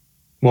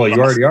 Well, you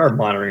already are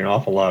monitoring an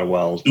awful lot of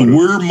wells. But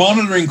we're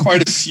monitoring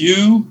quite a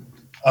few.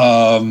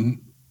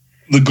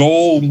 The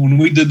goal, when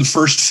we did the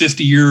first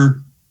 50-year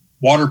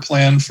water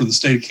plan for the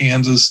state of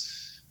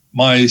Kansas,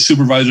 my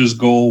supervisor's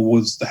goal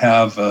was to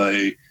have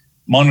a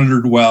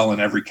monitored well in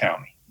every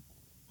county.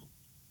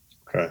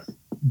 Okay.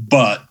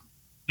 But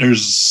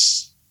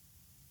there's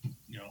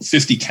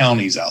 50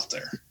 counties out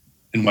there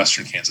in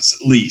western Kansas,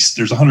 at least.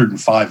 There's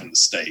 105 in the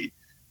state.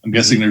 I'm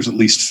guessing there's at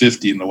least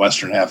 50 in the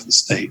western half of the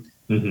state.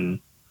 Mm-hmm.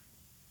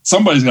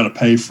 Somebody's got to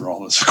pay for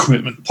all this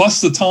equipment,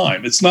 plus the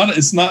time. It's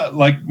not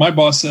like my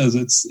boss says.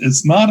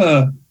 It's not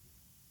a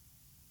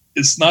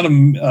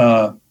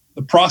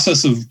the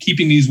process of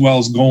keeping these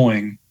wells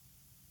going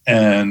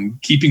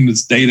and keeping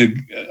this data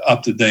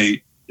up to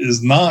date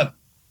is not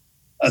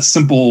a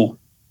simple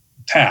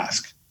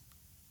task.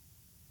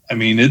 I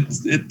mean,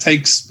 it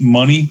takes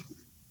money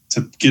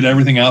to get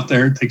everything out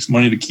there. It takes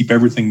money to keep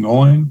everything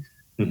going.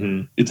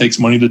 Mm-hmm. It takes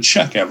money to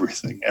check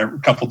everything every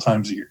couple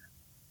times a year.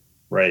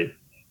 Right.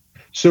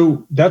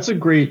 So that's a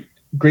great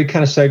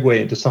kind of segue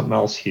into something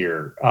else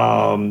here.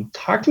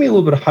 Talk to me a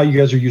little bit of how you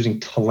guys are using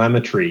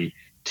telemetry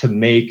to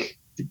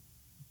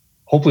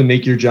hopefully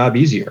make your job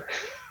easier.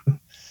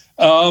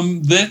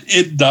 That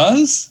it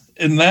does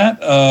in that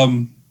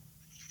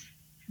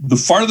the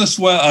farthest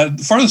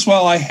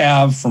well I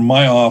have from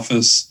my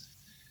office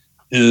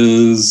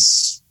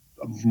is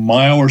a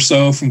mile or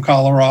so from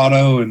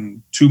Colorado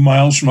and 2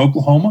 miles from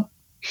Oklahoma.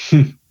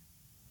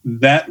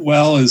 That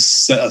well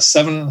is a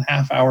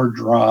 7.5 hour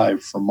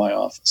drive from my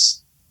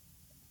office.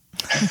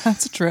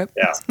 That's a trip.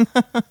 Yeah.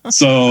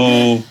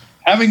 So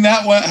having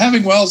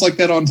wells like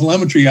that on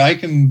telemetry, I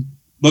can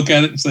look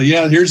at it and say,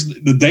 yeah, here's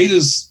the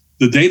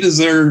data's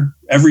there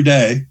every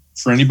day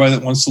for anybody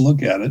that wants to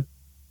look at it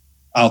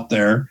out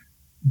there.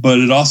 But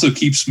it also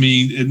keeps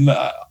me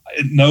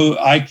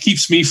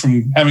keeps me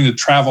from having to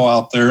travel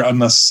out there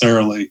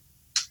unnecessarily,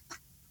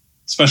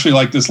 especially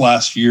like this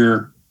last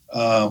year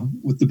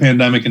with the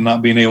pandemic and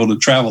not being able to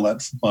travel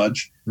that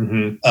much.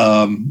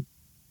 Mm-hmm.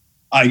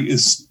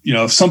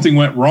 If something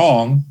went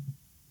wrong,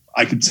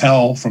 I could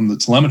tell from the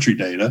telemetry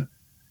data,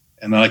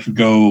 and then I could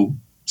go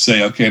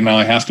say, okay, now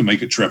I have to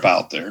make a trip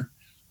out there.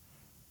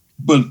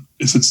 But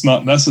if it's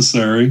not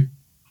necessary,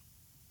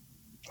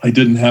 I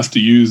didn't have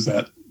to use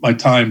my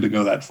time to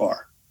go that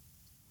far.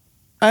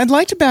 I'd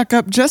like to back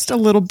up just a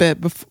little bit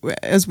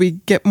as we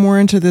get more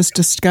into this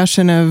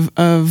discussion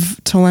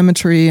of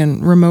telemetry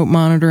and remote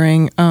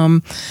monitoring.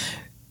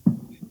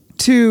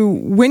 To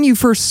when you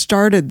first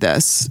started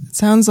this, it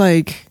sounds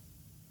like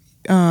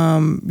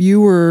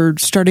you were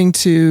starting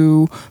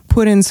to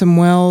put in some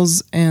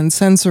wells and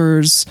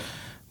sensors,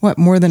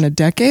 more than a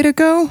decade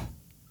ago?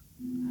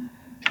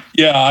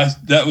 Yeah,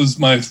 that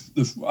was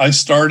I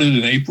started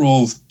in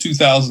April of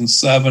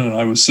 2007, and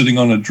I was sitting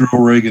on a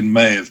drill rig in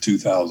May of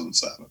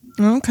 2007.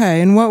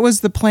 Okay, and what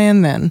was the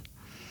plan then?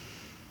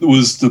 It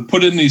was to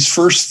put in these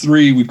first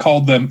 3, we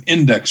called them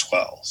index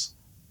wells.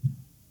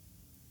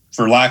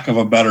 For lack of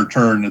a better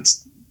term,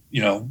 it's,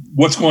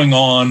 what's going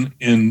on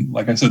in,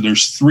 like I said,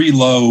 there's 3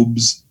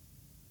 lobes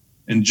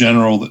in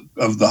general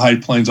of the High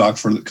Plains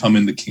Aquifer that come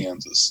into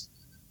Kansas.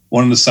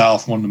 One in the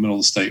south, one in the middle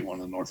of the state, one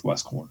in the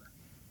northwest corner.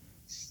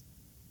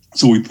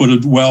 So we put a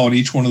well in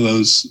each one of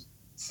those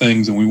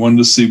things, and we wanted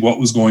to see what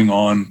was going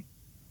on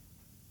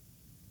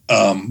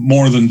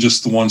more than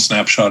just the one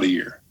snapshot a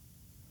year.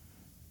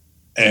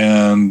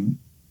 And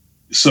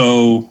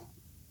so,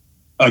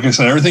 like I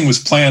said, everything was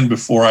planned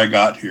before I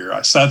got here.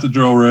 I sat the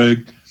drill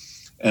rig,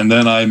 and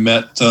then I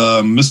met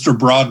Mr.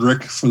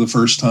 Broderick for the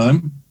first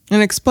time.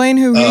 And explain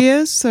who he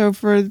is, so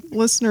for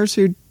listeners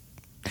who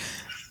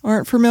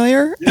aren't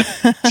familiar.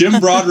 Jim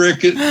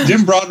Broderick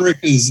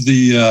is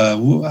the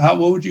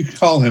what would you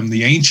call him?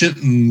 The ancient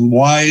and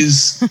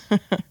wise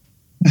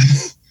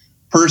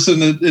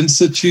person in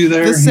situ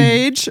there. The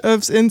sage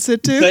of in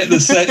situ. The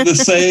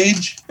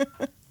sage.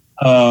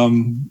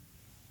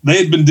 They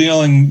had been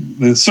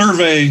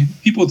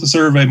people at the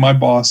survey, my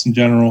boss in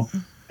general,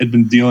 had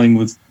been dealing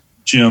with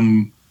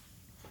Jim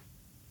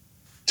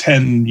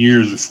 10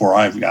 years before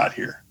I got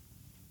here,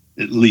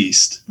 at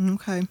least.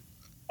 Okay.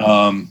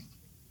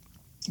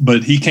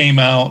 But he came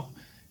out,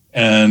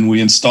 and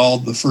we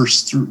installed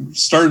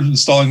started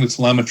installing the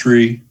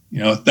telemetry.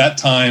 At that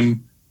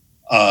time,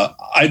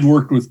 I'd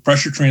worked with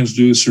pressure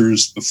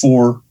transducers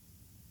before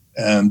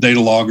and data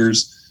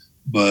loggers,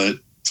 but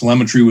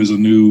telemetry was a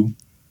new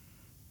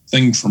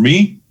thing for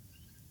me.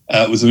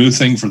 It was a new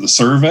thing for the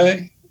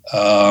survey.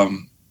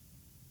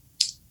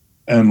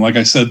 And like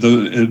I said,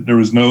 there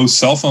was no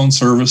cell phone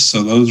service,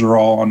 so those are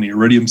all on the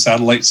Iridium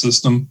satellite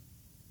system.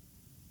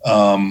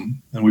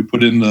 And we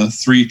put in the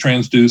 3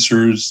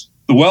 transducers.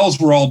 The wells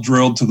were all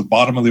drilled to the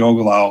bottom of the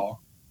Ogallala,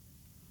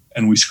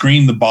 and we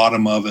screened the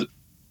bottom of it.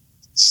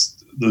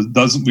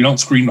 We don't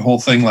screen the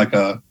whole thing like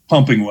a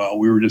pumping well.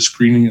 We were just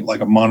screening it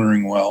like a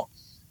monitoring well,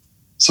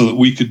 so that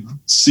we could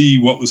see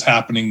what was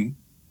happening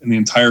in the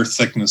entire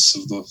saturated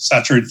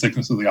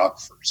thickness of the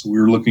aquifer. So we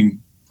were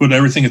put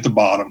everything at the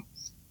bottom.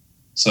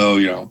 So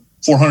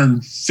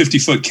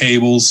 450-foot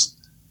cables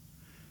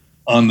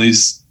on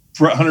these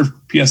 100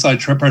 psi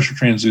pressure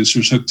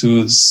transducers hooked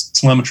to a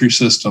telemetry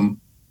system,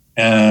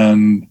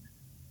 and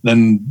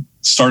then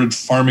started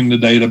farming the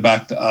data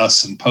back to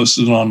us and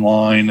posted it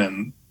online.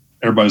 And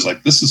everybody's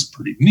like, "This is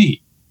pretty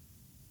neat."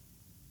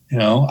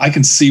 I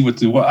can see what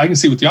the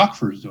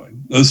aquifer is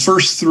doing. Those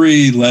first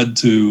 3 led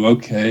to,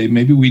 okay,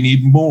 maybe we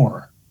need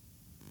more.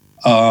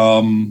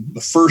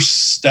 The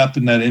first step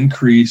in that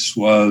increase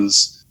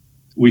was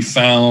we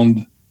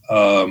found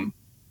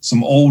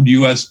some old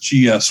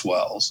USGS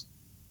wells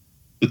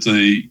that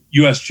the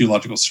U.S.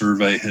 Geological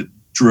Survey had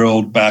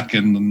drilled back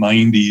in the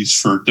 90s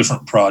for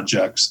different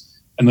projects,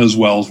 and those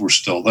wells were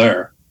still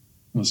there.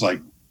 It was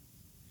like,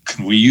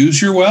 can we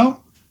use your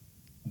well?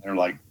 And they're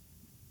like,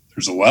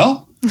 there's a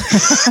well?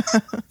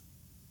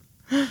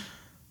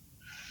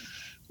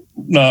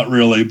 Not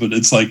really, but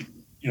it's like,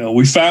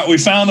 we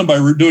found them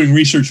by doing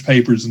research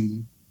papers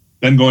and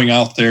then going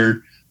out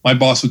there. My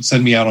boss would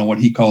send me out on what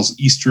he calls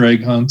Easter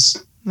egg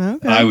hunts.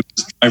 Okay.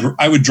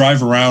 I would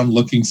drive around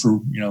looking for,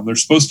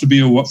 there's supposed to be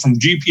from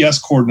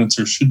GPS coordinates,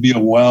 there should be a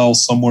well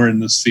somewhere in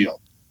this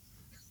field.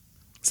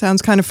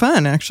 Sounds kind of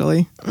fun,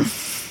 actually.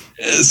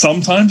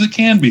 Sometimes it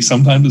can be.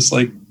 Sometimes it's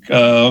like,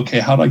 okay,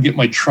 how do I get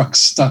my truck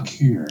stuck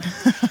here?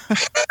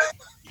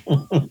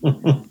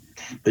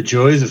 The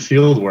joys of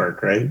field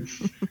work, right?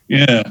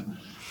 Yeah.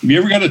 Have you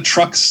ever got a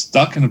truck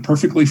stuck in a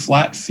perfectly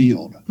flat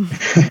field?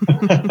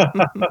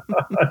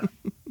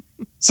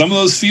 Some of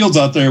those fields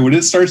out there, when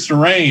it starts to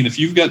rain, if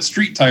you've got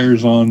street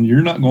tires on,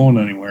 you're not going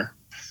anywhere.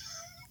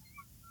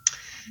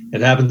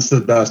 It happens to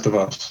the best of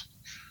us.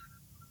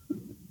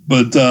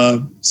 But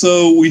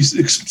so we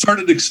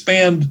started to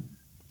expand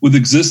with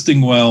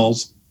existing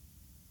wells,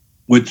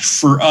 which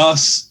for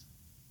us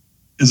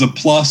is a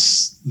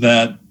plus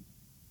that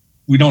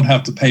we don't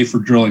have to pay for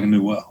drilling a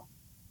new well.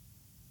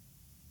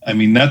 I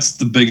mean, that's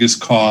the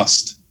biggest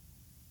cost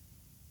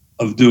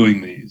of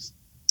doing these.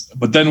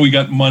 But then we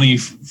got money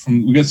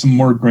we got some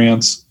more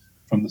grants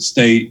from the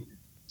state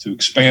to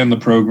expand the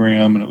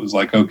program. And it was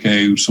like,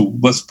 okay, so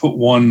let's put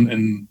one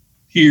in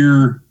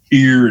here,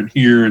 here, and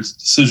here. It's a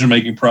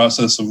decision-making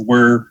process of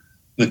where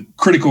the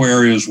critical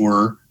areas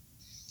were.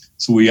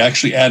 So we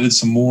actually added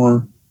some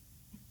more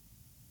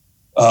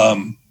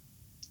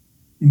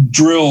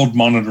drilled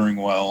monitoring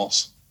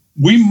wells.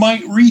 We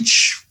might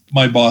reach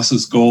my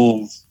boss's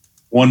goal of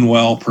one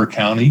well per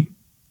county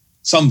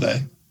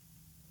someday.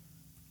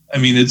 I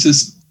mean, it's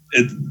just,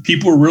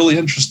 people are really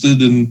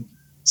interested in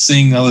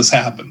seeing how this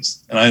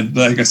happens. And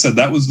like I said,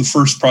 that was the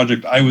first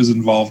project I was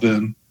involved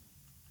in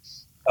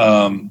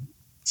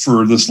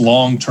for this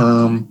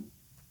long-term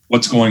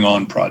what's going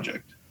on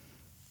project.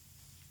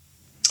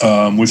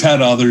 We've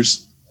had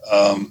others.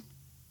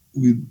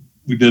 We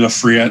did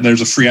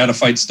there's a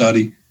phreatophyte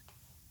study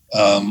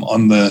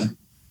on the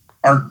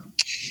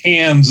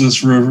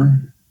Arkansas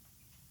River,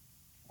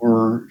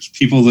 or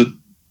people that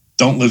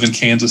don't live in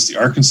Kansas, the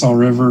Arkansas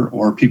River,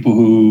 or people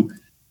who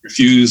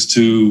refuse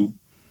to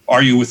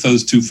argue with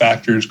those two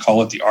factors,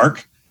 call it the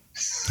ARC,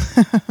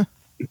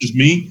 which is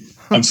me.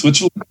 I'm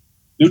Switzerland,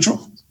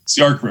 neutral. It's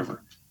the ARC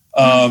River.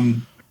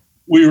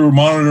 We were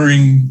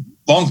monitoring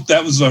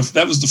that was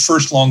the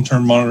first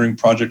long-term monitoring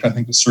project I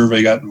think the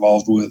survey got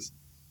involved with.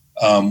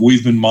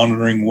 We've been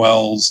monitoring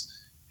wells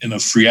in a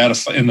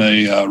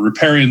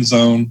riparian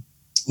zone,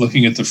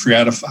 looking at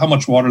how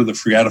much water the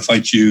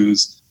phreatophytes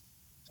use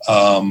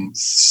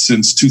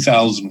since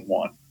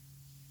 2001.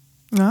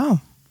 Oh.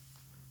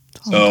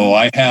 So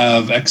I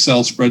have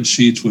Excel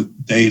spreadsheets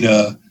with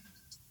data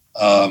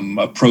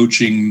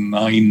approaching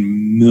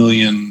 9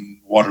 million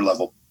water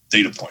level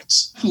data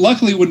points.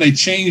 Luckily, when they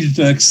changed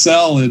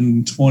Excel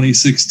in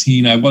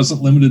 2016, I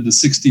wasn't limited to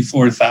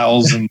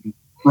 64,000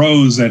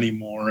 rows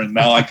anymore. And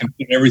now I can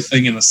put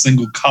everything in a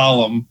single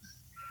column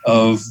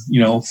of,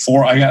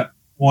 I got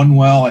one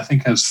well, I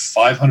think has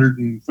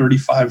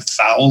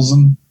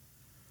 535,000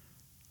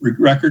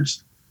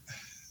 records.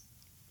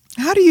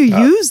 How do you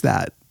use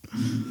that?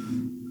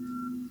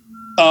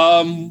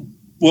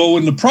 Well,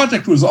 when the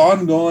project was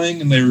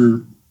ongoing and they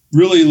were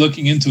really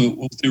looking into it,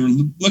 what they were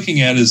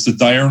looking at is the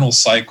diurnal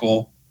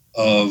cycle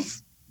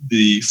of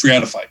the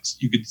phreatophytes.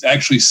 You could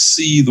actually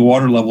see the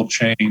water level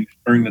change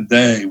during the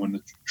day when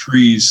the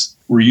trees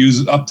were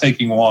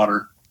uptaking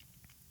water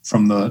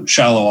from the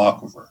shallow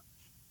aquifer.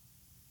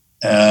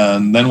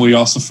 And then we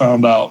also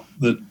found out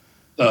that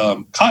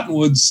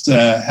cottonwoods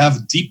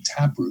have deep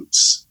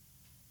taproots,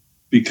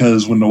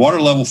 because when the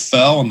water level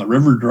fell and the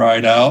river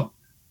dried out,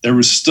 there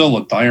was still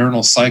a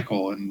diurnal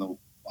cycle in the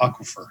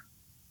aquifer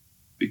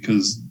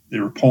because they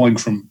were pulling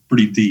from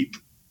pretty deep.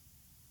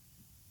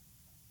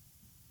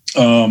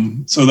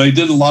 So they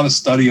did a lot of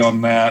study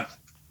on that.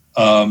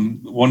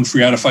 One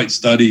phreatophyte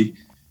study,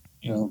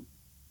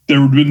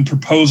 there had been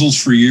proposals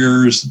for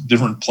years,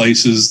 different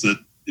places, that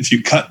if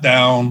you cut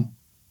down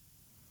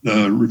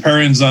the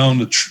riparian zone,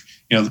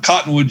 the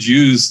cottonwoods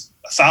use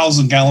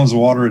 1,000 gallons of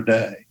water a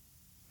day.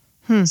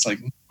 It's like,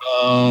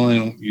 no, they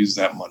don't use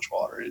that much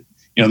water.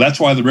 That's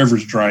why the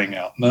river's drying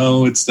out.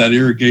 No, it's that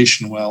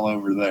irrigation well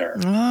over there.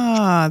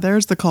 Ah,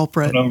 there's the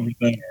culprit. Over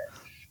there.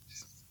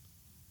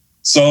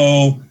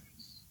 So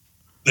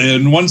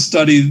in one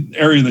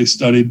area they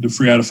studied the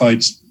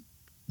phreatophytes,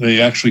 they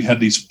actually had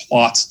these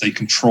plots they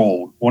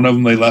controlled. One of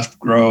them they left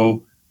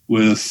grow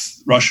with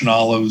Russian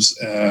olives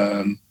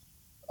and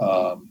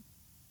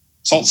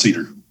salt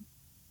cedar.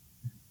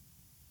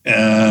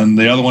 And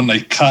the other one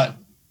they cut.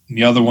 And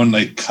the other one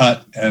they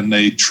cut and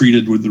they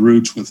treated with the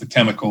roots with a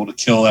chemical to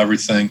kill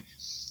everything.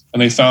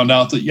 And they found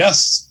out that,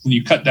 yes, when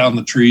you cut down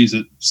the trees,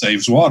 it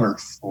saves water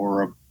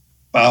for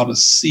about a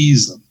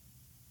season.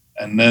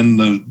 And then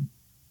the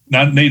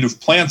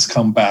native plants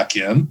come back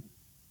in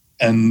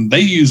and they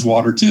use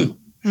water too.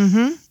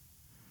 Mm-hmm.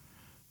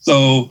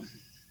 So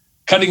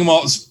cutting them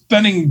all,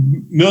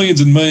 spending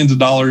millions and millions of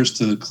dollars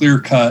to clear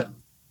cut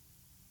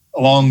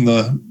along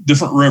the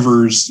different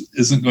rivers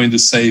isn't going to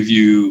save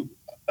you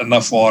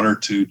enough water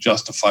to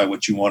justify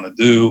what you want to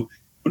do.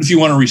 But if you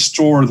want to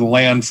restore the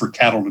land for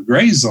cattle to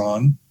graze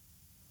on,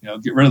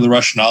 get rid of the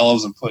Russian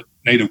olives and put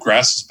native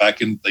grasses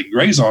back in they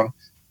graze on,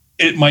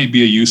 it might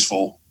be a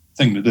useful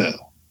thing to do.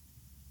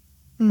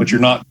 Mm-hmm. But you're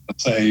not going to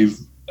save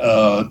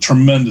a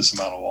tremendous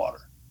amount of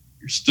water.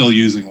 You're still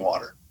using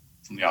water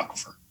from the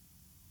aquifer.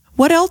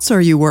 What else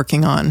are you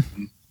working on?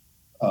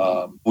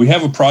 We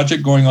have a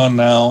project going on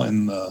now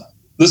in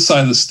this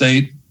side of the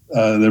state.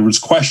 There was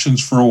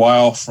questions for a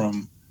while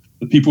from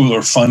the people who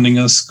are funding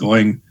us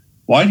going,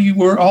 why do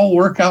you all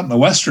work out in the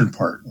western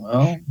part?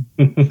 Well,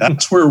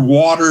 that's where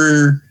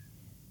water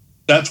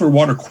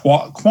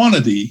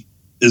quantity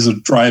is a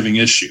driving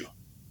issue.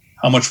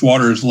 How much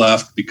water is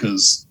left,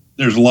 because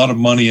there's a lot of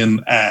money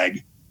in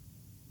ag.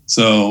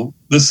 So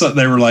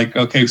they were like,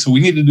 okay, so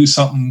we need to do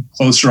something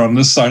closer on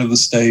this side of the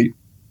state.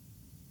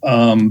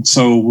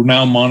 So we're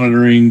now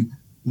monitoring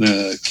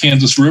the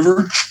Kansas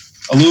River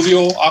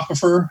alluvial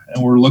aquifer,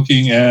 and we're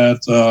looking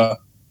at the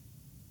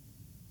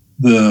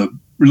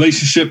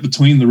relationship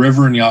between the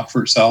river and the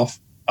aquifer itself,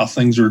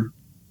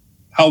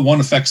 how one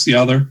affects the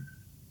other.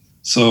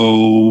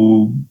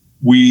 So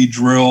we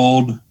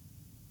drilled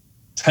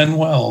 10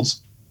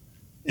 wells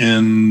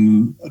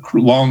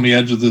along the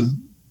edge of the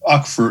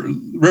aquifer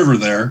river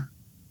there,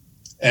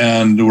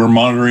 and we're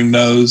monitoring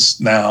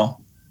those now.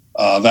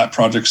 That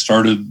project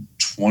started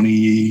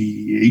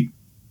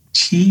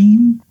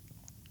 2018,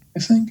 I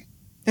think.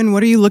 And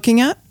what are you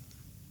looking at?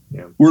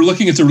 Yeah. We're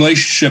looking at the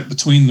relationship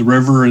between the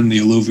river and the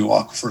alluvial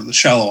aquifer, the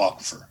shallow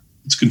aquifer.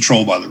 It's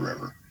controlled by the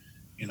river.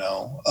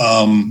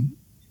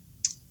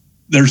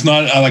 There's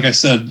not, like I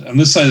said, on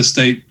this side of the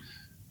state,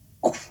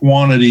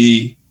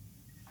 quantity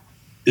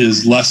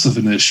is less of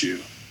an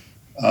issue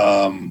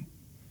than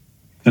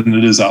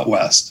it is out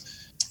west.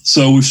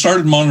 So we've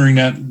started monitoring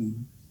that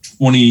in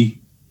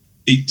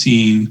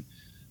 2018.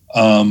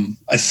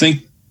 I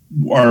think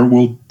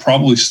we'll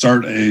probably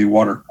start a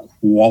water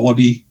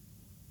quality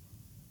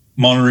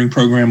monitoring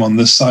program on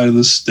this side of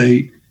the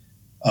state.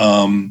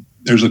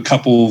 There's a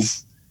couple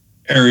of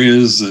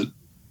areas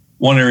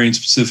one area in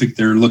specific,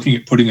 they're looking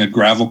at putting a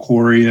gravel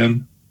quarry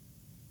in,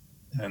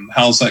 and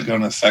how's that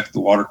going to affect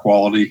the water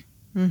quality?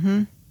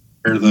 Mm-hmm.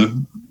 Or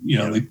the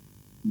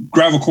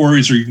gravel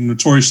quarries are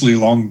notoriously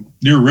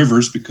near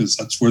rivers because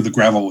that's where the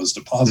gravel was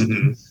deposited.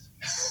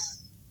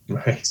 Mm-hmm.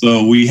 Right.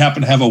 So we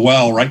happen to have a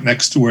well right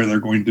next to where they're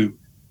going to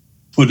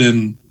put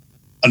in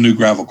a new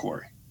gravel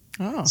quarry.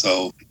 Oh.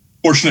 So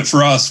fortunate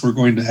for us, we're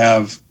going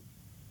to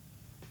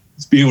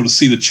be able to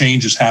see the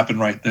changes happen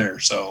right there.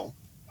 So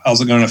how's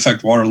it going to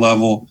affect water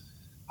level?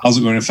 How's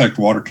it going to affect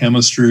water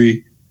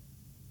chemistry?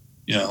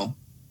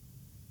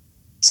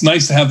 It's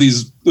nice to have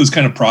those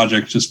kind of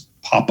projects just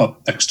pop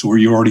up next to where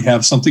you already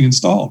have something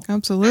installed.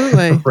 All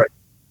right.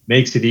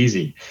 Makes it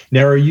easy.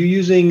 Now, are you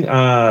using,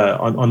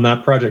 on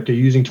that project, are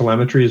you using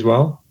telemetry as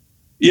well?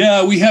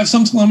 Yeah, we have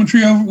some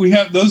telemetry.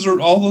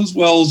 All those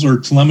wells are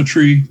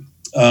telemetry.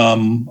 A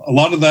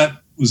lot of that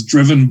was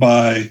driven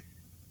by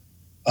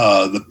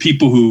the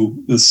people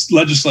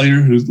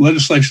legislation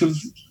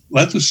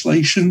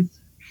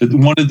that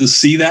wanted to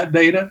see that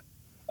data.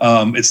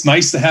 It's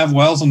nice to have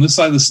wells on this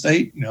side of the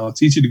state.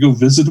 It's easy to go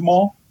visit them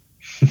all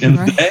in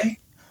the day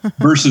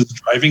versus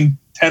driving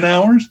 10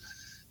 hours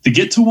to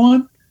get to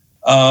one.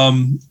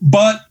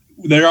 But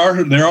they're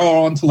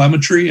all on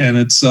telemetry, and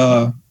it's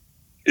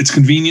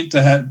convenient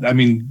to have.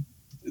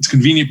 It's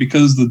convenient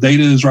because the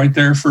data is right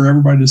there for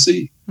everybody to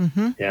see.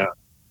 Mm-hmm. Yeah,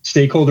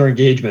 stakeholder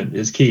engagement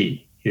is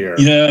key here.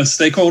 Yeah,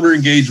 stakeholder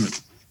engagement.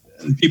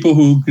 People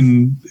who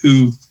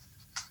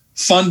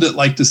fund it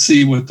like to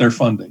see what they're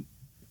funding.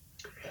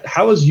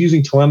 How has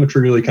using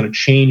telemetry really kind of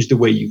changed the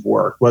way you've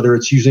worked, whether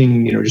it's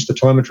using, just the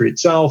telemetry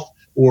itself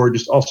or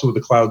just also with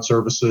the cloud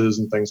services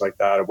and things like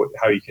that,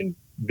 how you can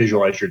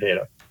visualize your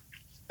data?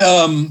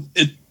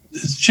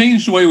 It's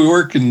changed the way we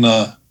work in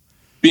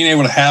being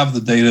able to have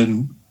the data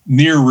in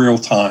near real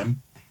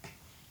time.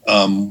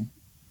 The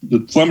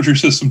telemetry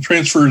system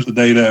transfers the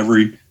data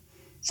every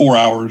 4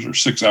 hours or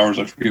 6 hours.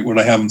 I forget what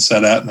I have them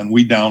set at. And then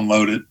we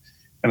download it,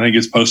 and then it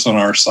gets posted on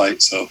our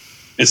site. So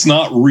it's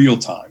not real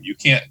time. You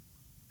can't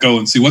go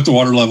and see what the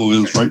water level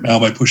is right now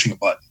by pushing a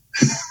button.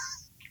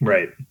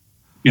 Right.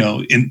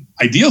 In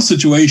ideal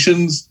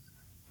situations,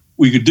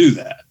 we could do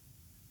that.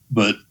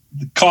 But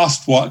the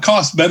cost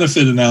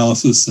benefit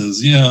analysis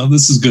says,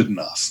 this is good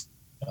enough.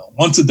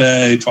 Once a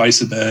day,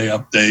 twice a day,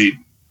 update.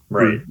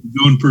 Right.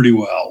 We're doing pretty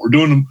well. We're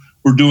doing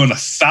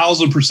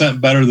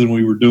 1,000% better than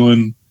we were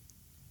doing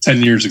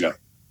 10 years ago.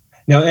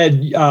 Now, Ed,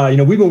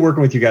 we've been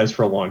working with you guys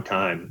for a long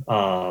time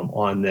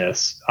on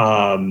this.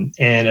 And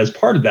as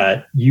part of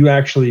that, you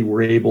actually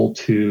were able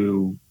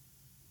to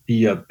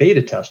be a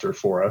beta tester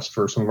for us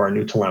for some of our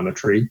new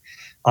telemetry.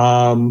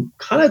 Kind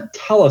of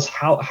tell us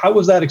how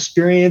was that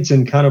experience,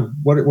 and kind of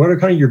what are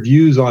kind of your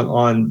views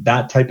on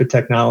that type of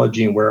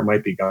technology and where it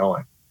might be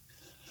going?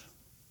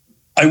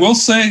 I will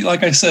say,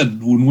 like I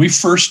said, when we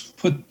first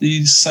put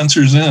these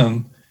sensors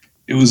in,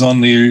 it was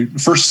on the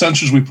first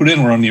sensors we put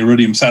in were on the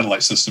Iridium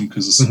satellite system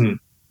because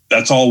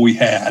that's all we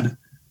had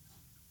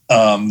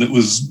that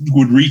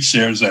would reach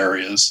those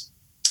areas.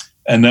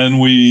 And then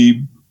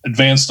we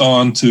advanced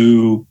on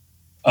to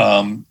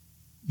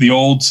the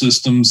old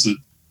systems that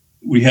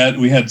we had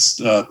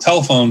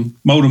telephone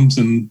modems,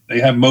 and they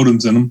have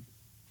modems in them.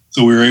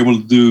 So we were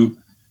able to do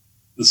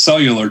the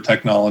cellular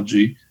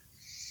technology.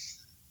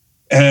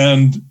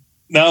 And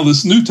now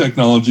this new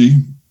technology,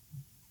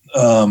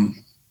 now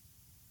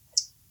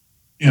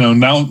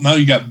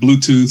you got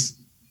Bluetooth.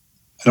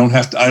 I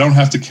don't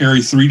have to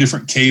carry 3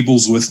 different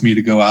cables with me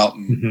to go out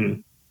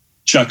and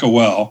check a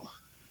well.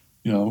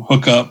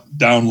 Hook up,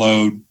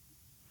 download.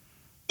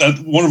 That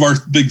one of our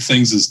big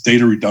things is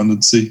data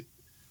redundancy.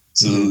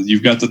 So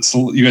you've got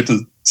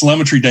the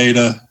telemetry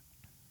data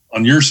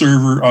on your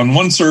server. On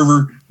one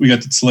server, we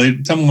got the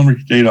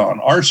telemetry data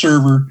on our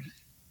server,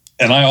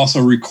 and I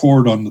also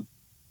record on the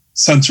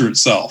sensor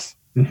itself.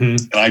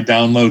 And I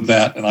download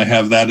that, and I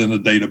have that in a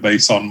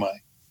database on my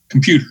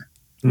computer.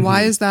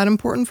 Why is that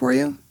important for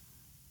you?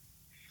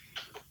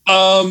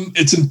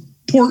 It's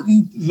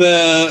important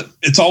that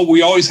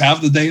we always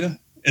have the data.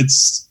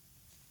 It's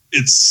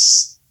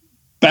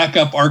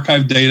backup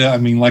archive data. I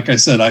mean, like I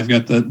said, I've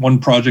got that one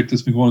project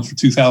that's been going for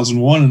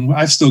 2001, and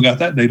I've still got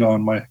that data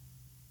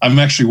I'm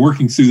actually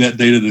working through that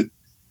data to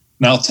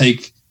now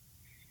take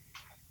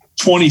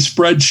 20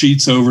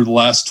 spreadsheets over the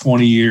last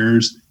 20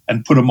 years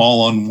and put them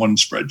all on one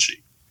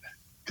spreadsheet.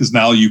 Because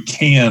now you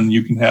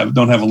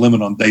don't have a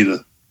limit on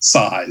data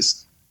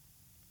size.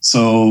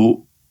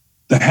 So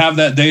to have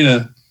that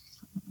data,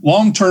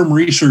 long-term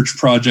research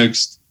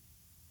projects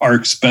are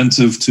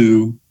expensive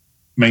to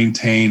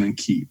maintain and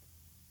keep.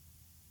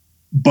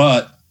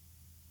 But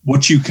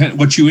we've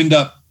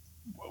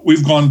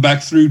gone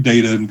back through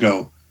data and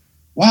go,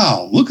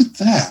 wow, look at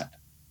that.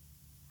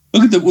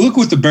 Look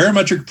what the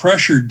barometric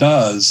pressure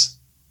does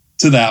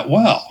to that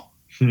well.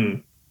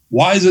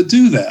 Why does it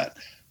do that?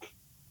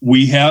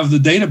 We have the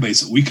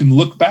database that we can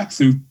look back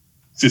through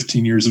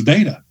 15 years of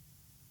data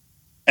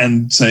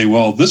and say,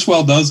 well, this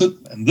well does it,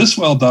 and this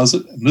well does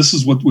it, and this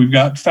is what we've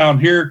got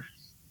found here.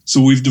 So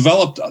we've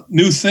developed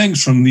new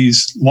things from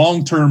these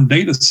long-term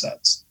data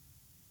sets.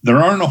 There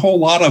aren't a whole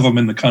lot of them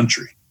in the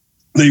country.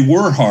 They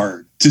were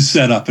hard to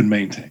set up and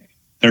maintain.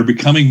 They're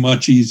becoming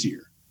much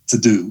easier to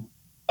do.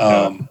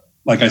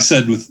 Like I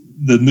said, with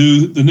the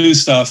new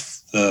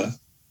stuff,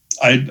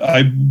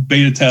 I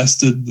beta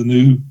tested the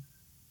new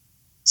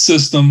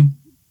system,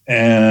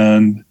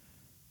 and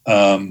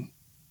that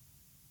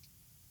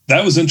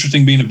was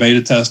interesting being a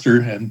beta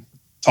tester and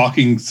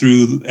talking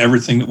through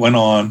everything that went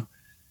on.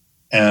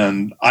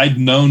 And I'd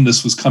known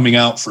this was coming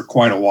out for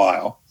quite a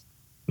while.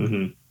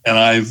 And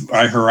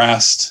I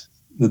harassed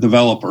the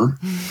developer.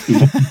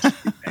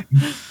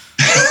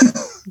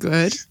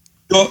 Good.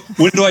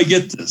 When do I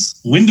get this?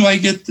 When do I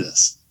get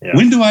this? Yeah.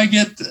 When do I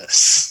get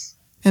this?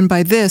 And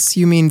by this,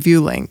 you mean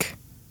ViewLink.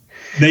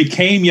 They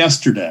came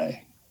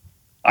yesterday.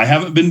 I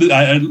haven't been to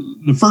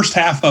the first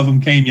half of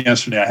them came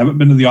yesterday. I haven't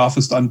been to the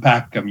office to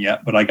unpack them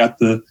yet, but I got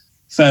the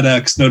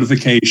FedEx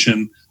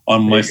notification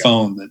on my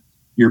phone that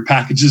your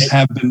packages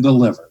have been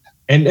delivered.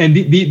 And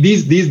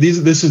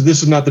this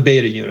is not the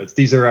beta units.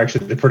 These are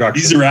actually the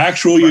production. These are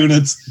actual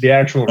units. The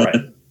actual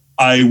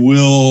I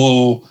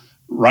will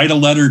write a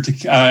letter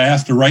to. I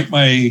have to write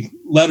my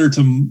letter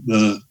to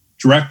the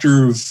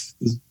director of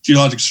the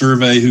Geologic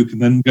Survey, who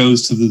then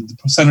goes to the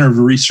Center of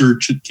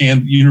Research at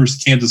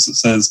University of Kansas that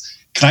says,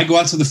 "Can I go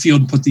out to the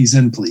field and put these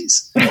in,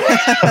 please?"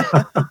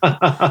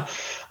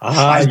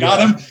 I got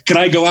them. Can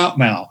I go out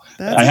now?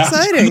 That's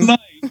exciting.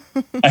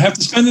 I have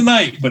to spend the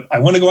night, but I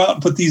want to go out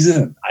and put these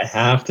in. I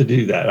have to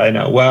do that. I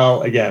know.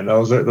 Well, again,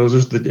 those are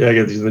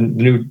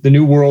the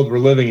new world we're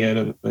living in,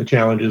 and the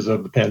challenges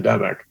of the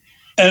pandemic.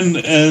 And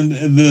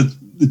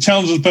the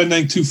challenges of the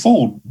pandemic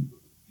twofold: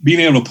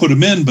 being able to put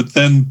them in, but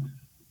then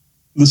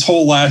this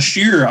whole last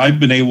year, I've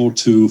been able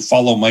to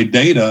follow my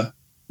data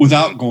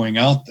without going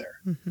out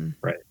there.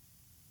 Right.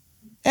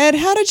 Ed,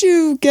 how did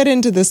you get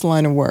into this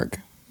line of work?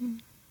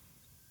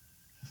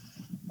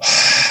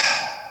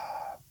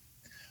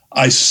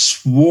 I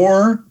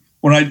swore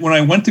when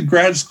I went to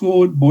grad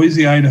school at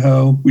Boise,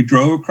 Idaho, we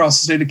drove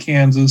across the state of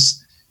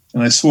Kansas,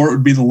 and I swore it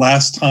would be the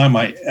last time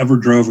I ever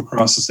drove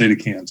across the state of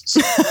Kansas.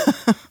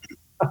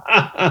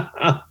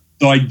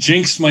 So I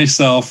jinxed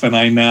myself, and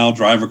I now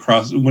drive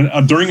across.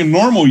 During a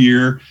normal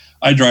year,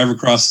 I drive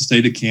across the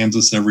state of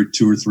Kansas every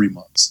 2 or 3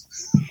 months.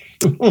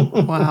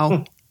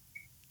 Wow.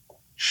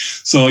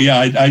 So yeah,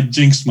 I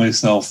jinxed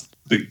myself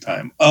big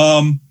time.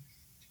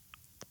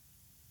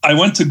 I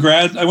went to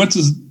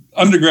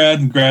undergrad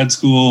and grad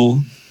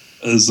school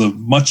as a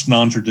much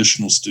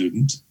non-traditional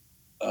student.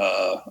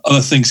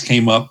 Other things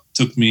came up.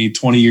 Took me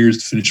 20 years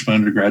to finish my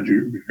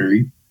undergraduate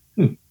degree.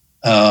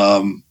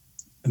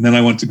 And then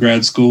I went to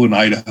grad school in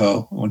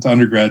Idaho. I went to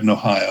undergrad in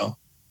Ohio.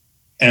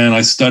 And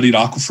I studied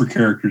aquifer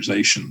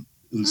characterization.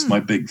 It was my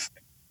big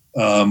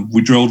thing.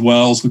 We drilled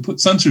wells. We put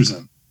sensors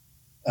in.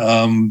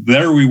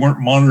 There we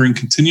weren't monitoring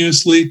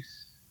continuously,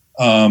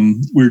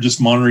 We were just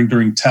monitoring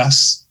during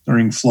tests,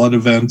 during flood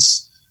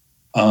events,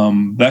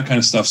 that kind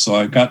of stuff. So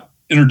I got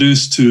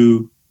introduced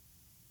to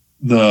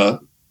the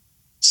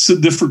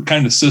different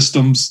kind of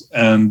systems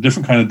and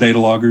different kind of data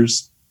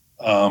loggers,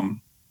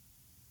 and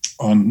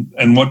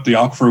what the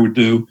aquifer would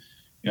do.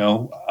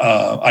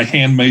 I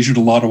hand measured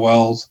a lot of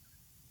wells,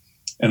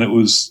 and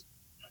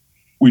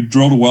we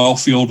drilled a well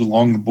field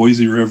along the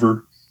Boise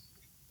River,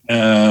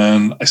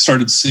 and I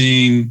started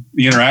seeing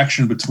the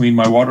interaction between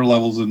my water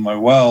levels in my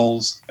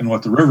wells and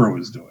what the river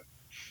was doing.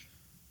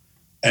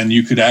 And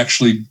you could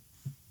actually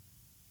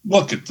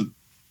look at the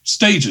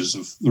stages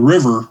of the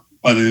river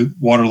by the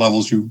water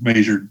levels you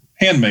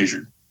hand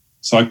measured.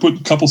 So I put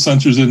a couple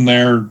sensors in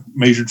there,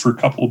 measured for a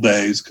couple of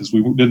days, because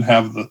we didn't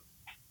have the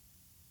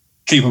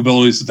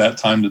capabilities at that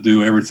time to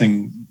do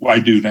everything I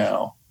do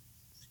now.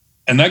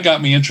 And that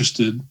got me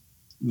interested.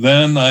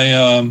 Then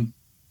I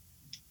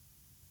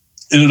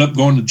ended up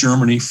going to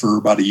Germany for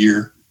about a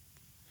year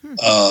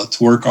to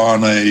work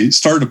on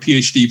started a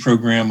PhD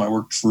program. I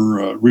worked for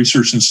a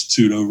research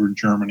institute over in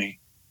Germany,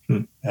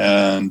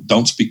 and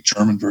don't speak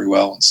German very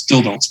well, and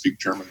still don't speak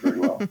German very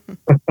well.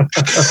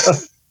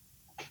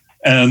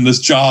 And this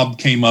job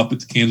came up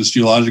at the Kansas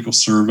Geological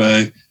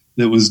Survey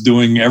that was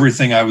doing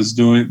everything I was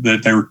doing,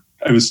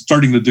 I was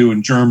starting to do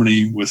in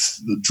Germany, with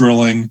the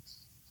drilling,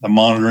 the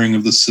monitoring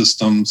of the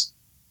systems,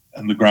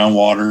 and the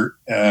groundwater.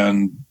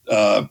 And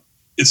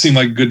it seemed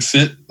like a good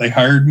fit. They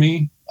hired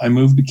me. I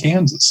moved to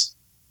Kansas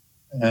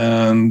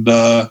and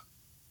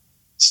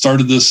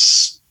started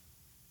this.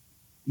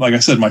 Like I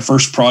said, my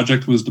first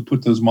project was to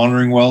put those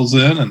monitoring wells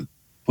in and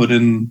put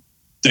in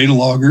data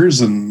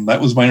loggers, and that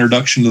was my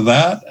introduction to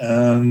that.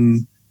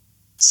 And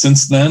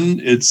since then,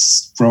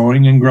 it's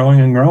growing and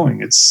growing and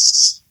growing.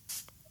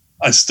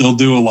 I still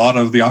do a lot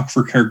of the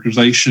aquifer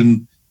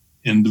characterization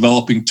in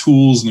developing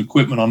tools and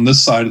equipment on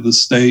this side of the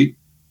state.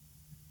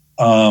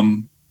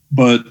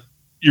 But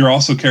you're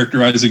also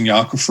characterizing the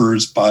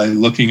aquifers by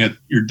looking at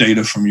your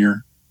data from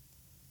your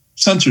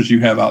sensors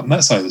you have out in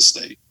that side of the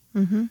state.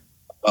 Mm-hmm.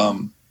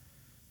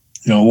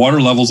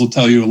 Water levels will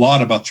tell you a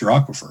lot about your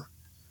aquifer,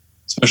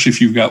 especially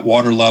if you've got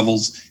water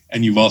levels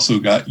and you've also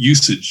got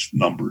usage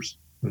numbers.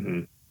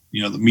 Mm-hmm.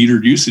 The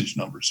metered usage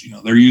numbers.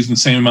 They're using the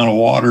same amount of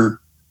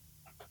water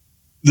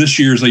this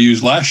year as they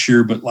used last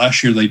year, but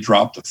last year they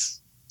dropped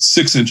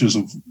 6 inches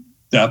of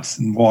depth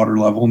and water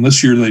level, and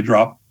this year they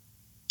dropped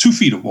 2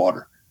 feet of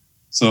water.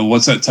 So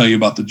what's that tell you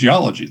about the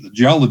geology? The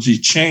geology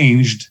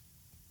changed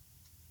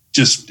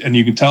and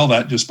you can tell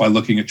that just by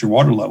looking at your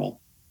water level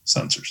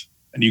sensors,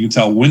 and you can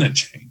tell when it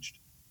changed.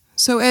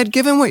 So Ed,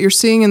 given what you're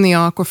seeing in the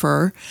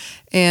aquifer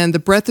and the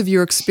breadth of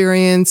your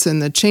experience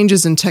and the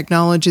changes in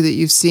technology that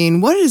you've seen,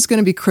 what is going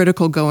to be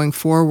critical going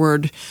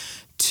forward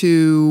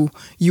to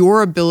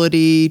your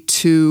ability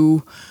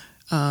to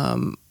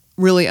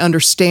really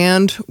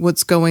understand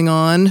what's going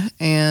on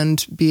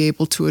and be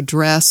able to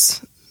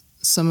address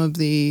some of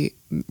the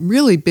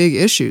really big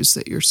issues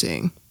that you're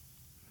seeing?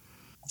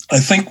 I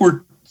think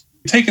we're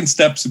taking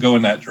steps to go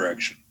in that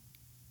direction.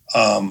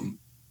 From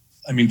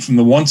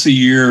the once a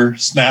year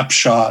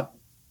snapshot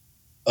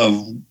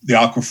of the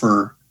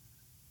aquifer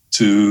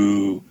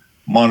to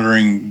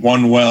monitoring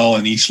one well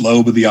in each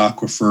lobe of the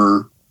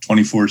aquifer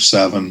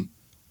 24/7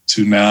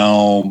 to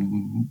now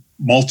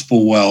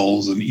multiple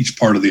wells in each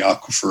part of the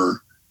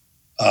aquifer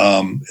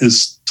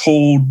has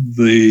told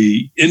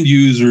the end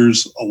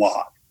users a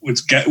lot.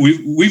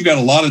 We've got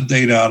a lot of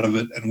data out of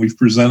it, and we've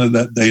presented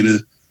that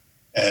data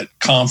at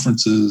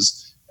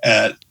conferences.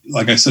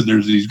 Like I said,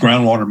 there's these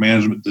groundwater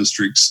management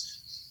districts.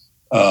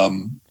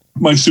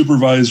 My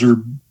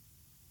supervisor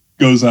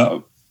goes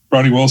out,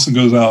 Ronnie Wilson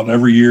goes out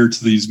every year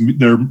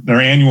to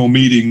their annual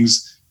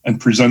meetings and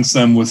presents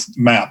them with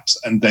maps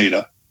and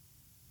data.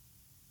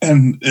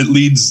 And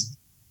it's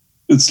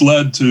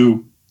led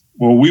to,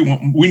 well,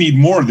 we need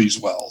more of these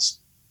wells.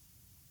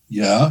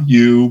 Yeah,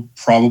 you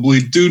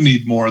probably do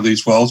need more of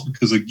these wells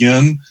because,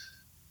 again,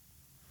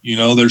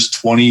 there's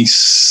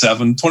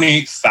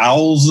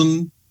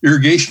 28,000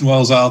 irrigation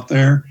wells out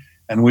there,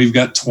 and we've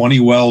got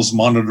 20 wells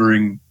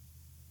monitoring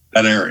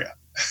that area.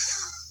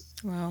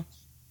 Wow.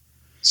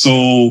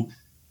 So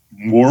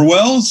more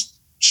wells?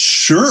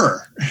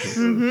 Sure.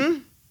 Mm-hmm.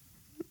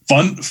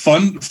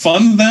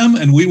 Fund them,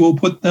 and we will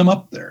put them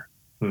up there.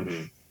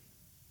 Mm-hmm.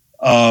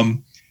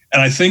 And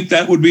I think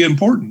that would be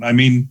important.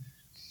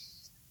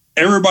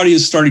 Everybody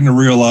is starting to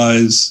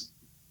realize.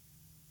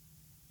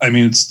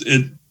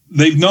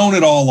 They've known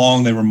it all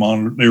along. They were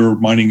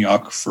mining the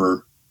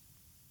aquifer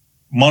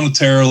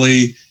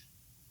monetarily.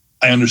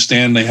 I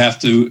understand they have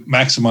to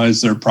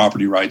maximize their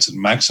property rights and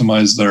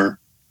maximize their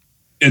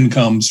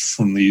incomes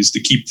from these to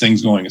keep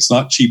things going. It's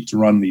not cheap to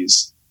run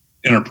these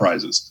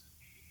enterprises.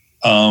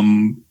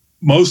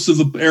 Most of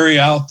the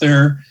area out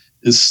there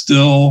is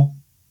still,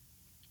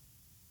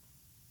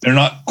 they're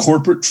not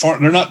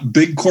they're not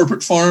big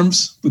corporate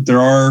farms, but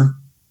there are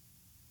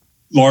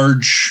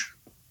large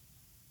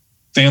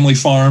family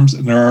farms,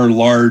 and there are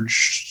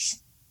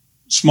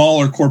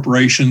smaller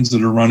corporations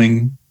that are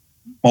running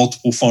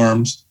multiple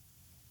farms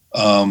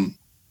out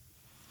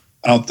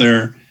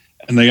there.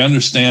 and they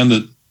understand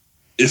that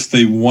if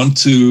they want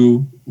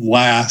to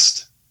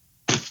last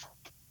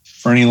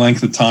for any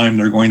length of time,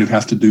 they're going to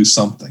have to do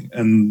something.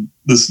 And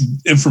this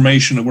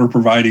information that we're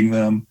providing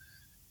them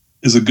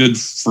is a good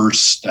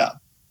first step.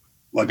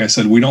 Like I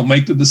said, we don't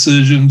make the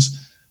decisions,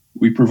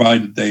 we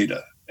provide the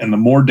data. And the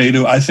more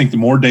data, I think the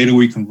more data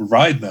we can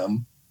provide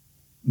them,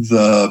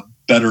 the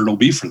better it'll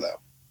be for them.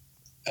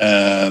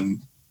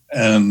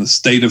 And the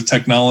state of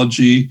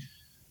technology,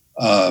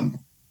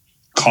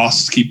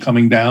 costs keep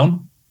coming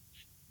down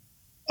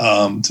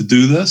to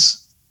do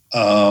this.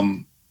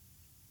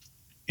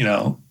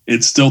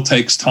 It still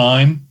takes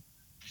time,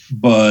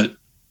 but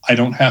I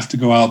don't have to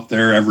go out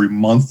there every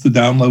month to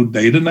download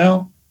data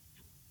now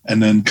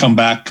and then come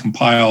back,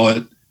 compile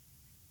it,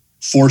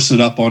 force it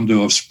up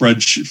onto a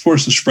spreadsheet,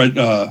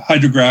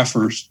 hydrograph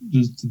or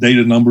the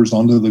data numbers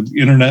onto the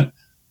internet.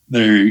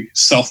 They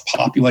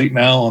self-populate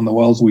now on the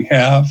wells we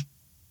have.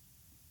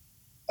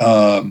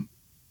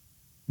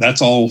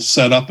 That's all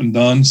set up and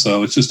done.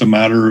 So it's just a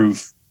matter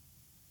of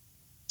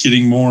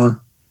getting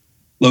more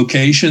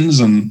locations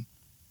and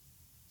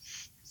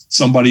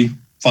somebody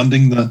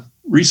funding the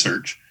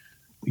research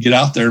to get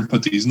out there and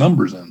put these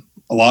numbers in.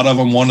 A lot of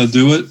them want to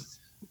do it.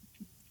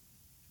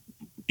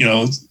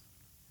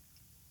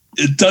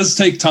 It does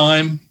take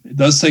time. It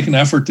does take an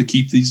effort to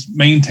keep these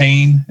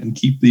maintain and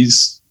keep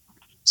these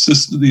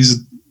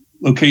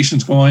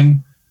locations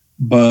going.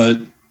 But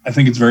I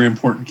think it's very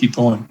important to keep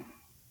going.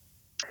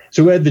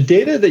 So Ed, the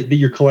data that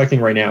you're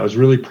collecting right now is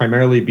really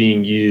primarily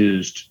being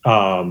used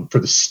for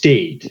the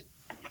state.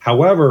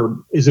 However,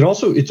 it's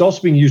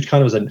also being used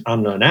kind of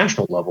on a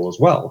national level as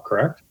well,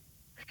 correct?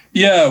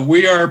 Yeah,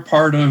 we are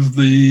part of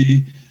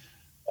the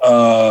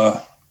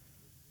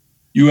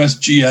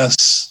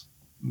USGS,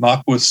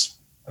 NAQUIS.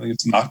 I think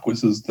it's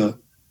NAQUIS is the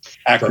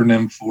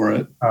acronym for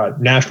it.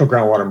 National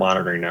Groundwater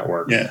Monitoring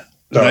Network. Yeah,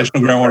 the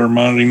National Groundwater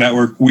Monitoring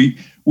Network.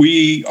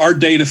 Our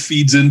data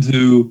feeds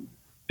into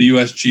the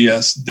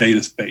USGS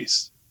data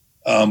space,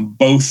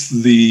 both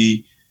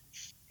the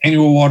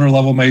annual water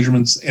level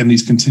measurements and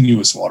these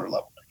continuous water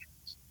level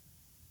measurements.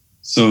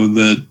 So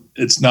that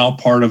it's now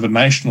part of a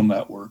national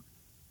network.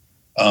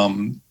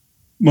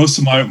 Most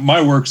of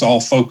my work's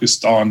all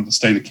focused on the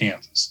state of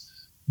Kansas,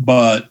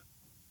 but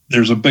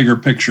there's a bigger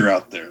picture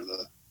out there.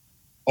 The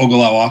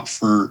Oglala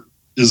Aquifer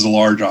is a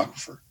large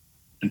aquifer,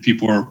 and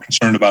people are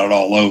concerned about it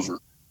all over.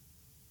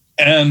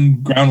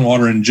 And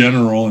groundwater in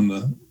general in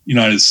the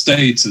United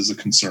States is a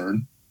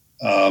concern,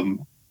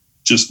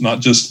 not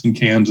just in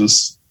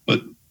Kansas,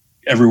 but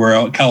everywhere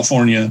else,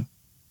 California,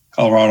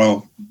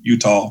 Colorado,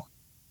 Utah.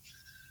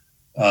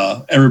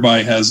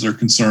 Everybody has their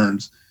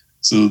concerns.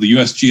 So the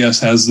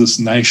USGS has this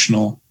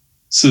national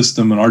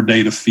system, and our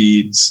data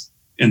feeds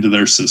into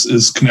their system,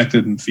 is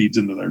connected and feeds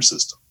into their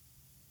system.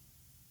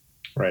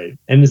 Right.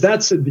 And is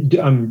that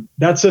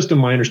system,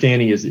 my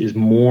understanding is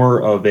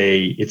more of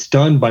it's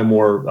done by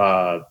more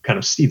kind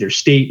of either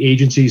state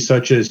agencies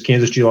such as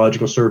Kansas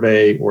Geological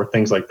Survey or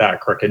things like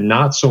that, correct? And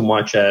not so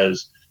much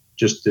as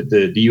just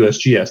the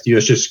USGS. The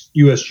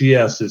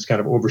USGS is kind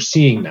of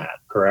overseeing that,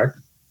 correct?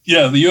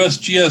 Yeah, the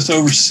USGS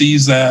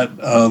oversees that.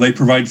 They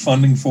provide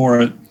funding for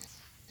it.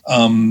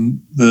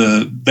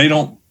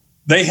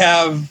 They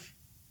have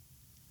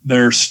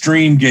their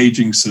stream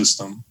gauging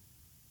system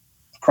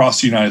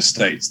across the United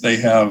States. They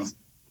have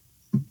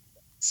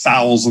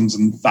thousands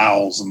and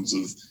thousands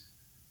of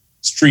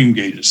stream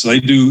gauges. So they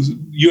do.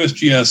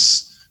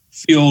 USGS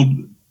Field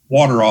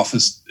Water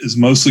Office is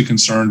mostly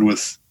concerned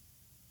with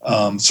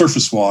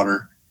surface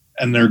water,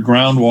 and their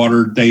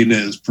groundwater data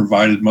is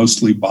provided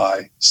mostly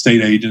by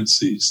state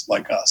agencies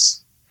like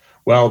us.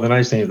 Well, the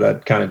nice thing is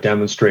that kind of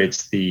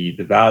demonstrates the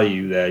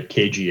value that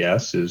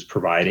KGS is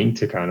providing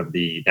to kind of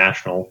the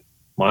national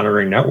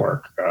monitoring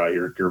network.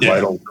 You're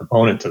vital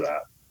component to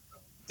that.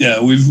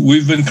 Yeah,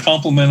 we've been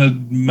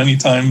complimented many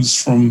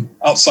times from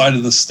outside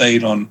of the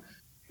state on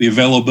the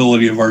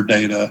availability of our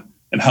data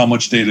and how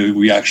much data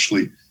we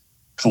actually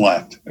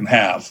collect and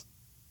have.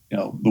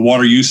 The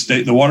water use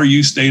data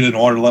and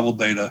water level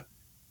data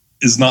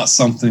is not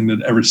something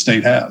that every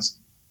state has.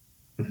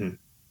 Mm-hmm.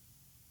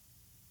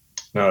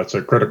 No, it's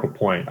a critical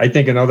point. I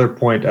think another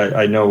point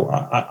I know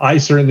I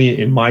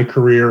certainly in my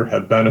career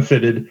have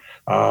benefited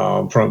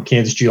from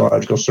Kansas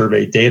Geological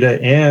Survey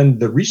data and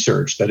the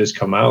research that has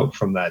come out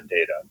from that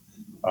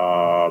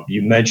data.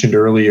 You mentioned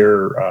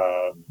earlier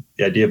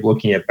the idea of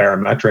looking at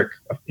barometric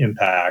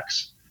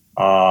impacts.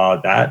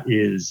 That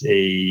is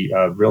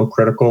a real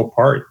critical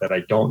part that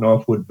I don't know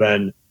if would have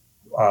been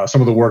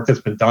some of the work that's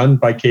been done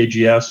by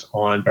KGS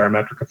on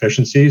barometric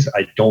efficiencies.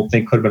 I don't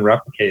think could have been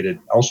replicated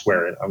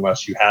elsewhere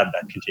unless you had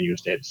that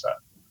continuous data set.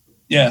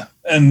 Yeah,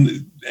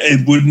 and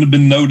it wouldn't have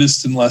been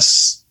noticed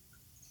unless,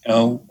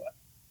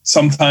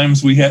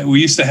 sometimes we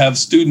used to have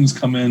students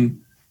come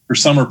in for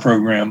summer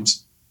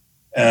programs,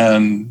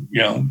 and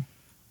you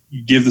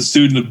give the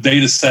student a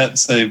data set and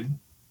say,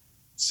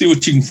 see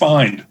what you can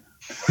find.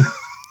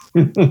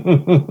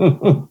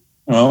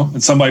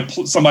 And somebody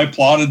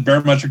plotted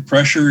barometric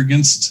pressure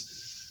against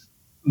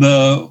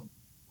the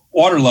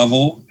water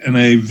level in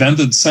a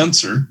vented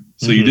sensor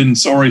So you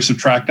didn't already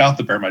subtract out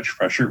the barometric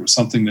pressure. It was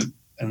something that,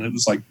 and it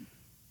was like,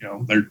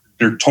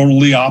 they're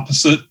totally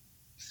opposite.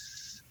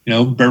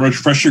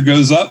 Barometric pressure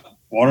goes up,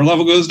 water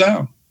level goes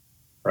down.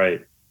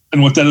 Right.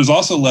 And what that has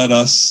also led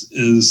us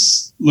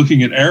is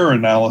looking at error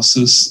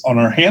analysis on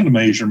our hand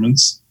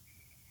measurements.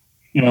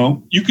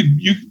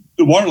 The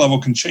water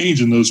level can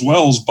change in those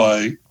wells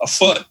by a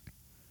foot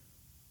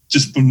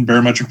just from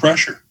barometric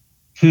pressure.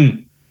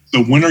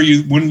 So when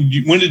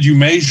did you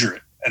measure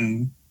it?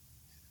 And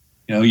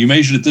you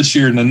measured it this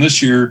year, and then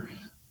this year,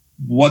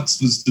 what's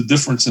the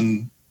difference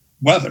in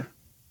weather?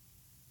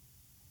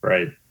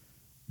 Right.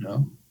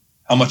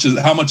 How much is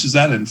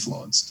that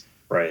influenced?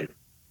 Right.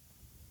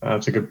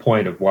 That's a good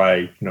point of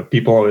why,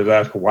 people always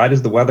ask, why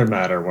does the weather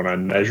matter when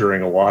I'm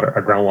measuring a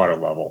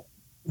groundwater level?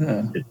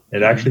 Yeah.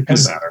 It actually can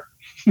matter.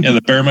 Yeah,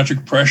 the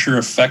barometric pressure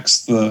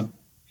affects the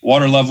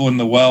water level in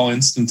the well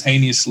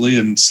instantaneously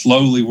and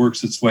slowly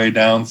works its way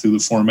down through the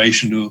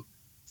formation to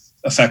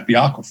affect the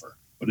aquifer.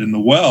 But in the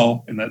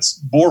well, in that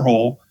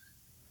borehole,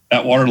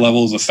 that water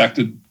level is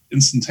affected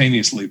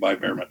instantaneously by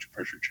barometric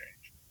pressure change.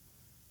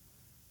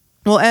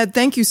 Well, Ed,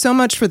 thank you so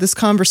much for this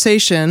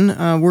conversation.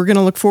 We're going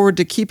to look forward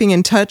to keeping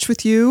in touch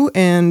with you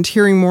and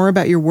hearing more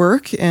about your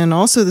work and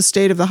also the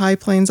state of the High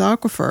Plains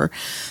Aquifer.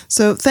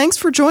 So thanks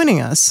for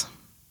joining us.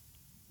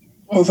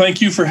 Well,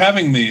 thank you for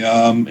having me.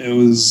 It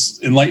was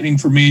enlightening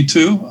for me,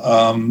 too.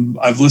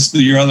 I've listened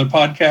to your other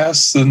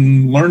podcasts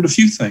and learned a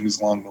few things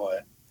along the way.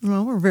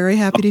 Well, we're very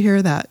happy to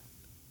hear that.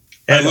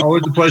 Ed,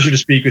 always a pleasure to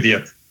speak with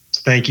you.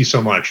 Thank you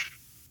so much.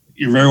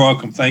 You're very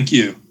welcome. Thank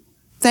you.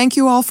 Thank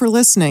you all for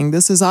listening.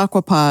 This is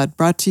Aquapod,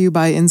 brought to you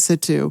by In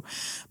Situ.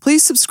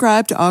 Please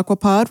subscribe to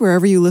Aquapod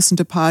wherever you listen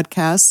to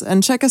podcasts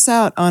and check us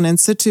out on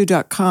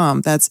insitu.com.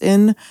 That's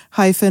in-situ.com.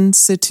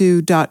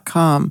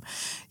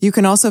 You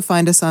can also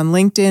find us on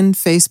LinkedIn,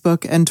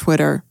 Facebook, and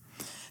Twitter.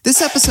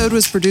 This episode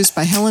was produced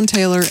by Helen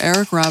Taylor,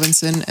 Eric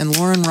Robinson, and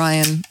Lauren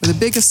Ryan, with a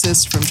big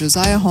assist from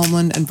Josiah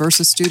Homeland and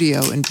Versa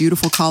Studio in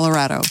beautiful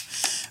Colorado.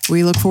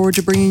 We look forward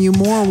to bringing you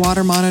more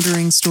water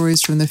monitoring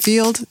stories from the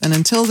field, and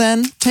until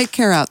then, take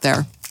care out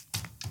there.